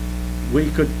world, we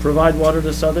could provide water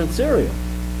to southern Syria,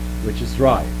 which is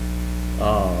dry.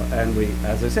 And we,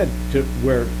 as I said,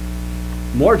 we're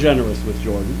more generous with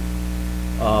Jordan,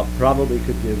 probably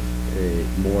could give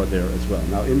more there as well.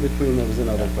 Now, in between, there was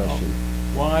another question.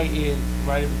 Why is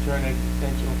right of return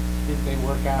existential? Did they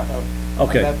work out a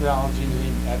Okay. methodology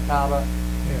at Taba?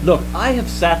 Look, I have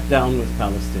sat down with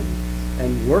Palestinians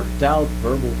and worked out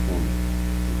verbal formula,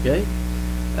 okay?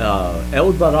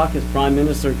 Ehud Barak, as prime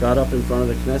minister, got up in front of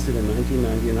the Knesset in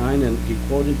 1999 and he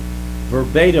quoted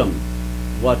verbatim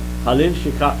what Khalil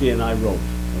Shikaki and I wrote,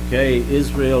 okay?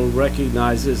 Israel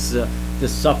recognizes the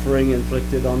suffering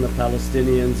inflicted on the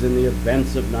Palestinians in the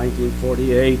events of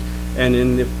 1948, and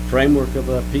in the framework of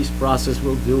a peace process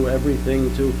will do everything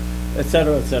to, et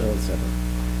cetera, et cetera, et cetera.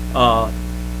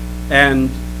 And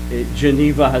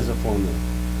Geneva has a formula,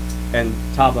 and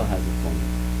Taba has a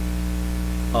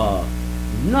formula.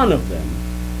 None of them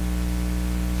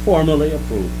formally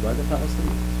approved by the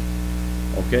Palestinians,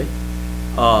 okay?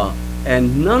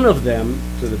 And none of them,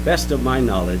 to the best of my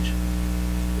knowledge,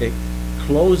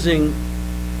 closing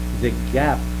the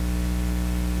gap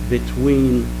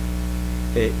between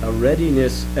a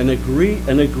readiness, an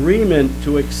agreement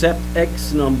to accept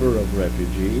X number of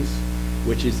refugees,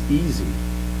 which is easy,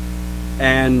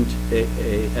 and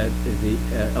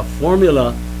a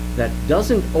formula that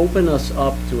doesn't open us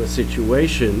up to a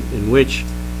situation in which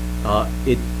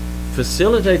it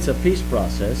facilitates a peace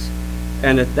process,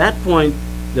 and at that point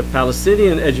the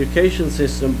Palestinian education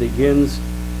system begins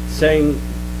saying,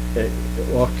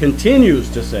 or continues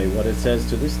to say what it says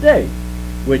to this day,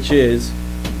 which is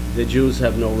the Jews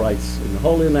have no rights in the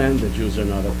Holy Land, the Jews are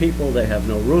not a people, they have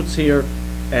no roots here,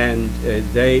 and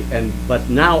but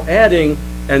now adding,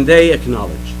 and they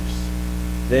acknowledge this.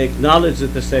 They acknowledge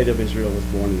that the state of Israel was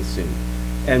born in sin.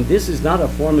 And this is not a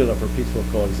formula for peaceful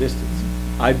coexistence.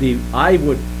 I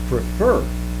would prefer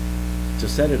to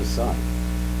set it aside,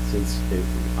 since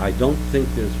I don't think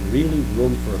there's really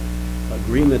room for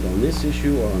agreement on this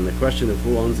issue or on the question of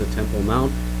who owns the Temple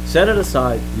Mount. Set it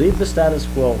aside, leave the status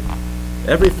quo.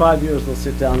 Every 5 years we'll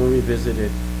sit down and revisit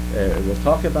it. We'll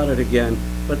talk about it again,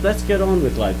 but let's get on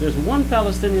with life. There's one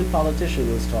Palestinian politician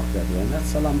who's talked that way, and that's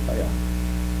Salam Fayyad.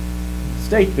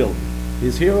 State building.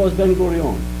 His hero is Ben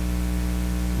Gurion.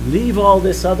 Leave all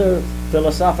this other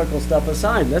philosophical stuff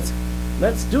aside.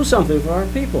 Let's do something for our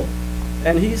people.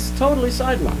 And he's totally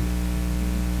sidelined.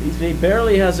 He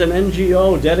barely has an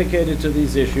NGO dedicated to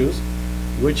these issues,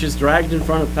 which is dragged in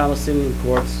front of Palestinian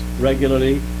courts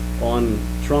regularly on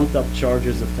trumped-up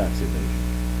charges of tax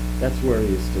evasion. That's where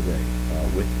he is today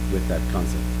with that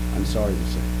concept. I'm sorry to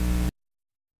say.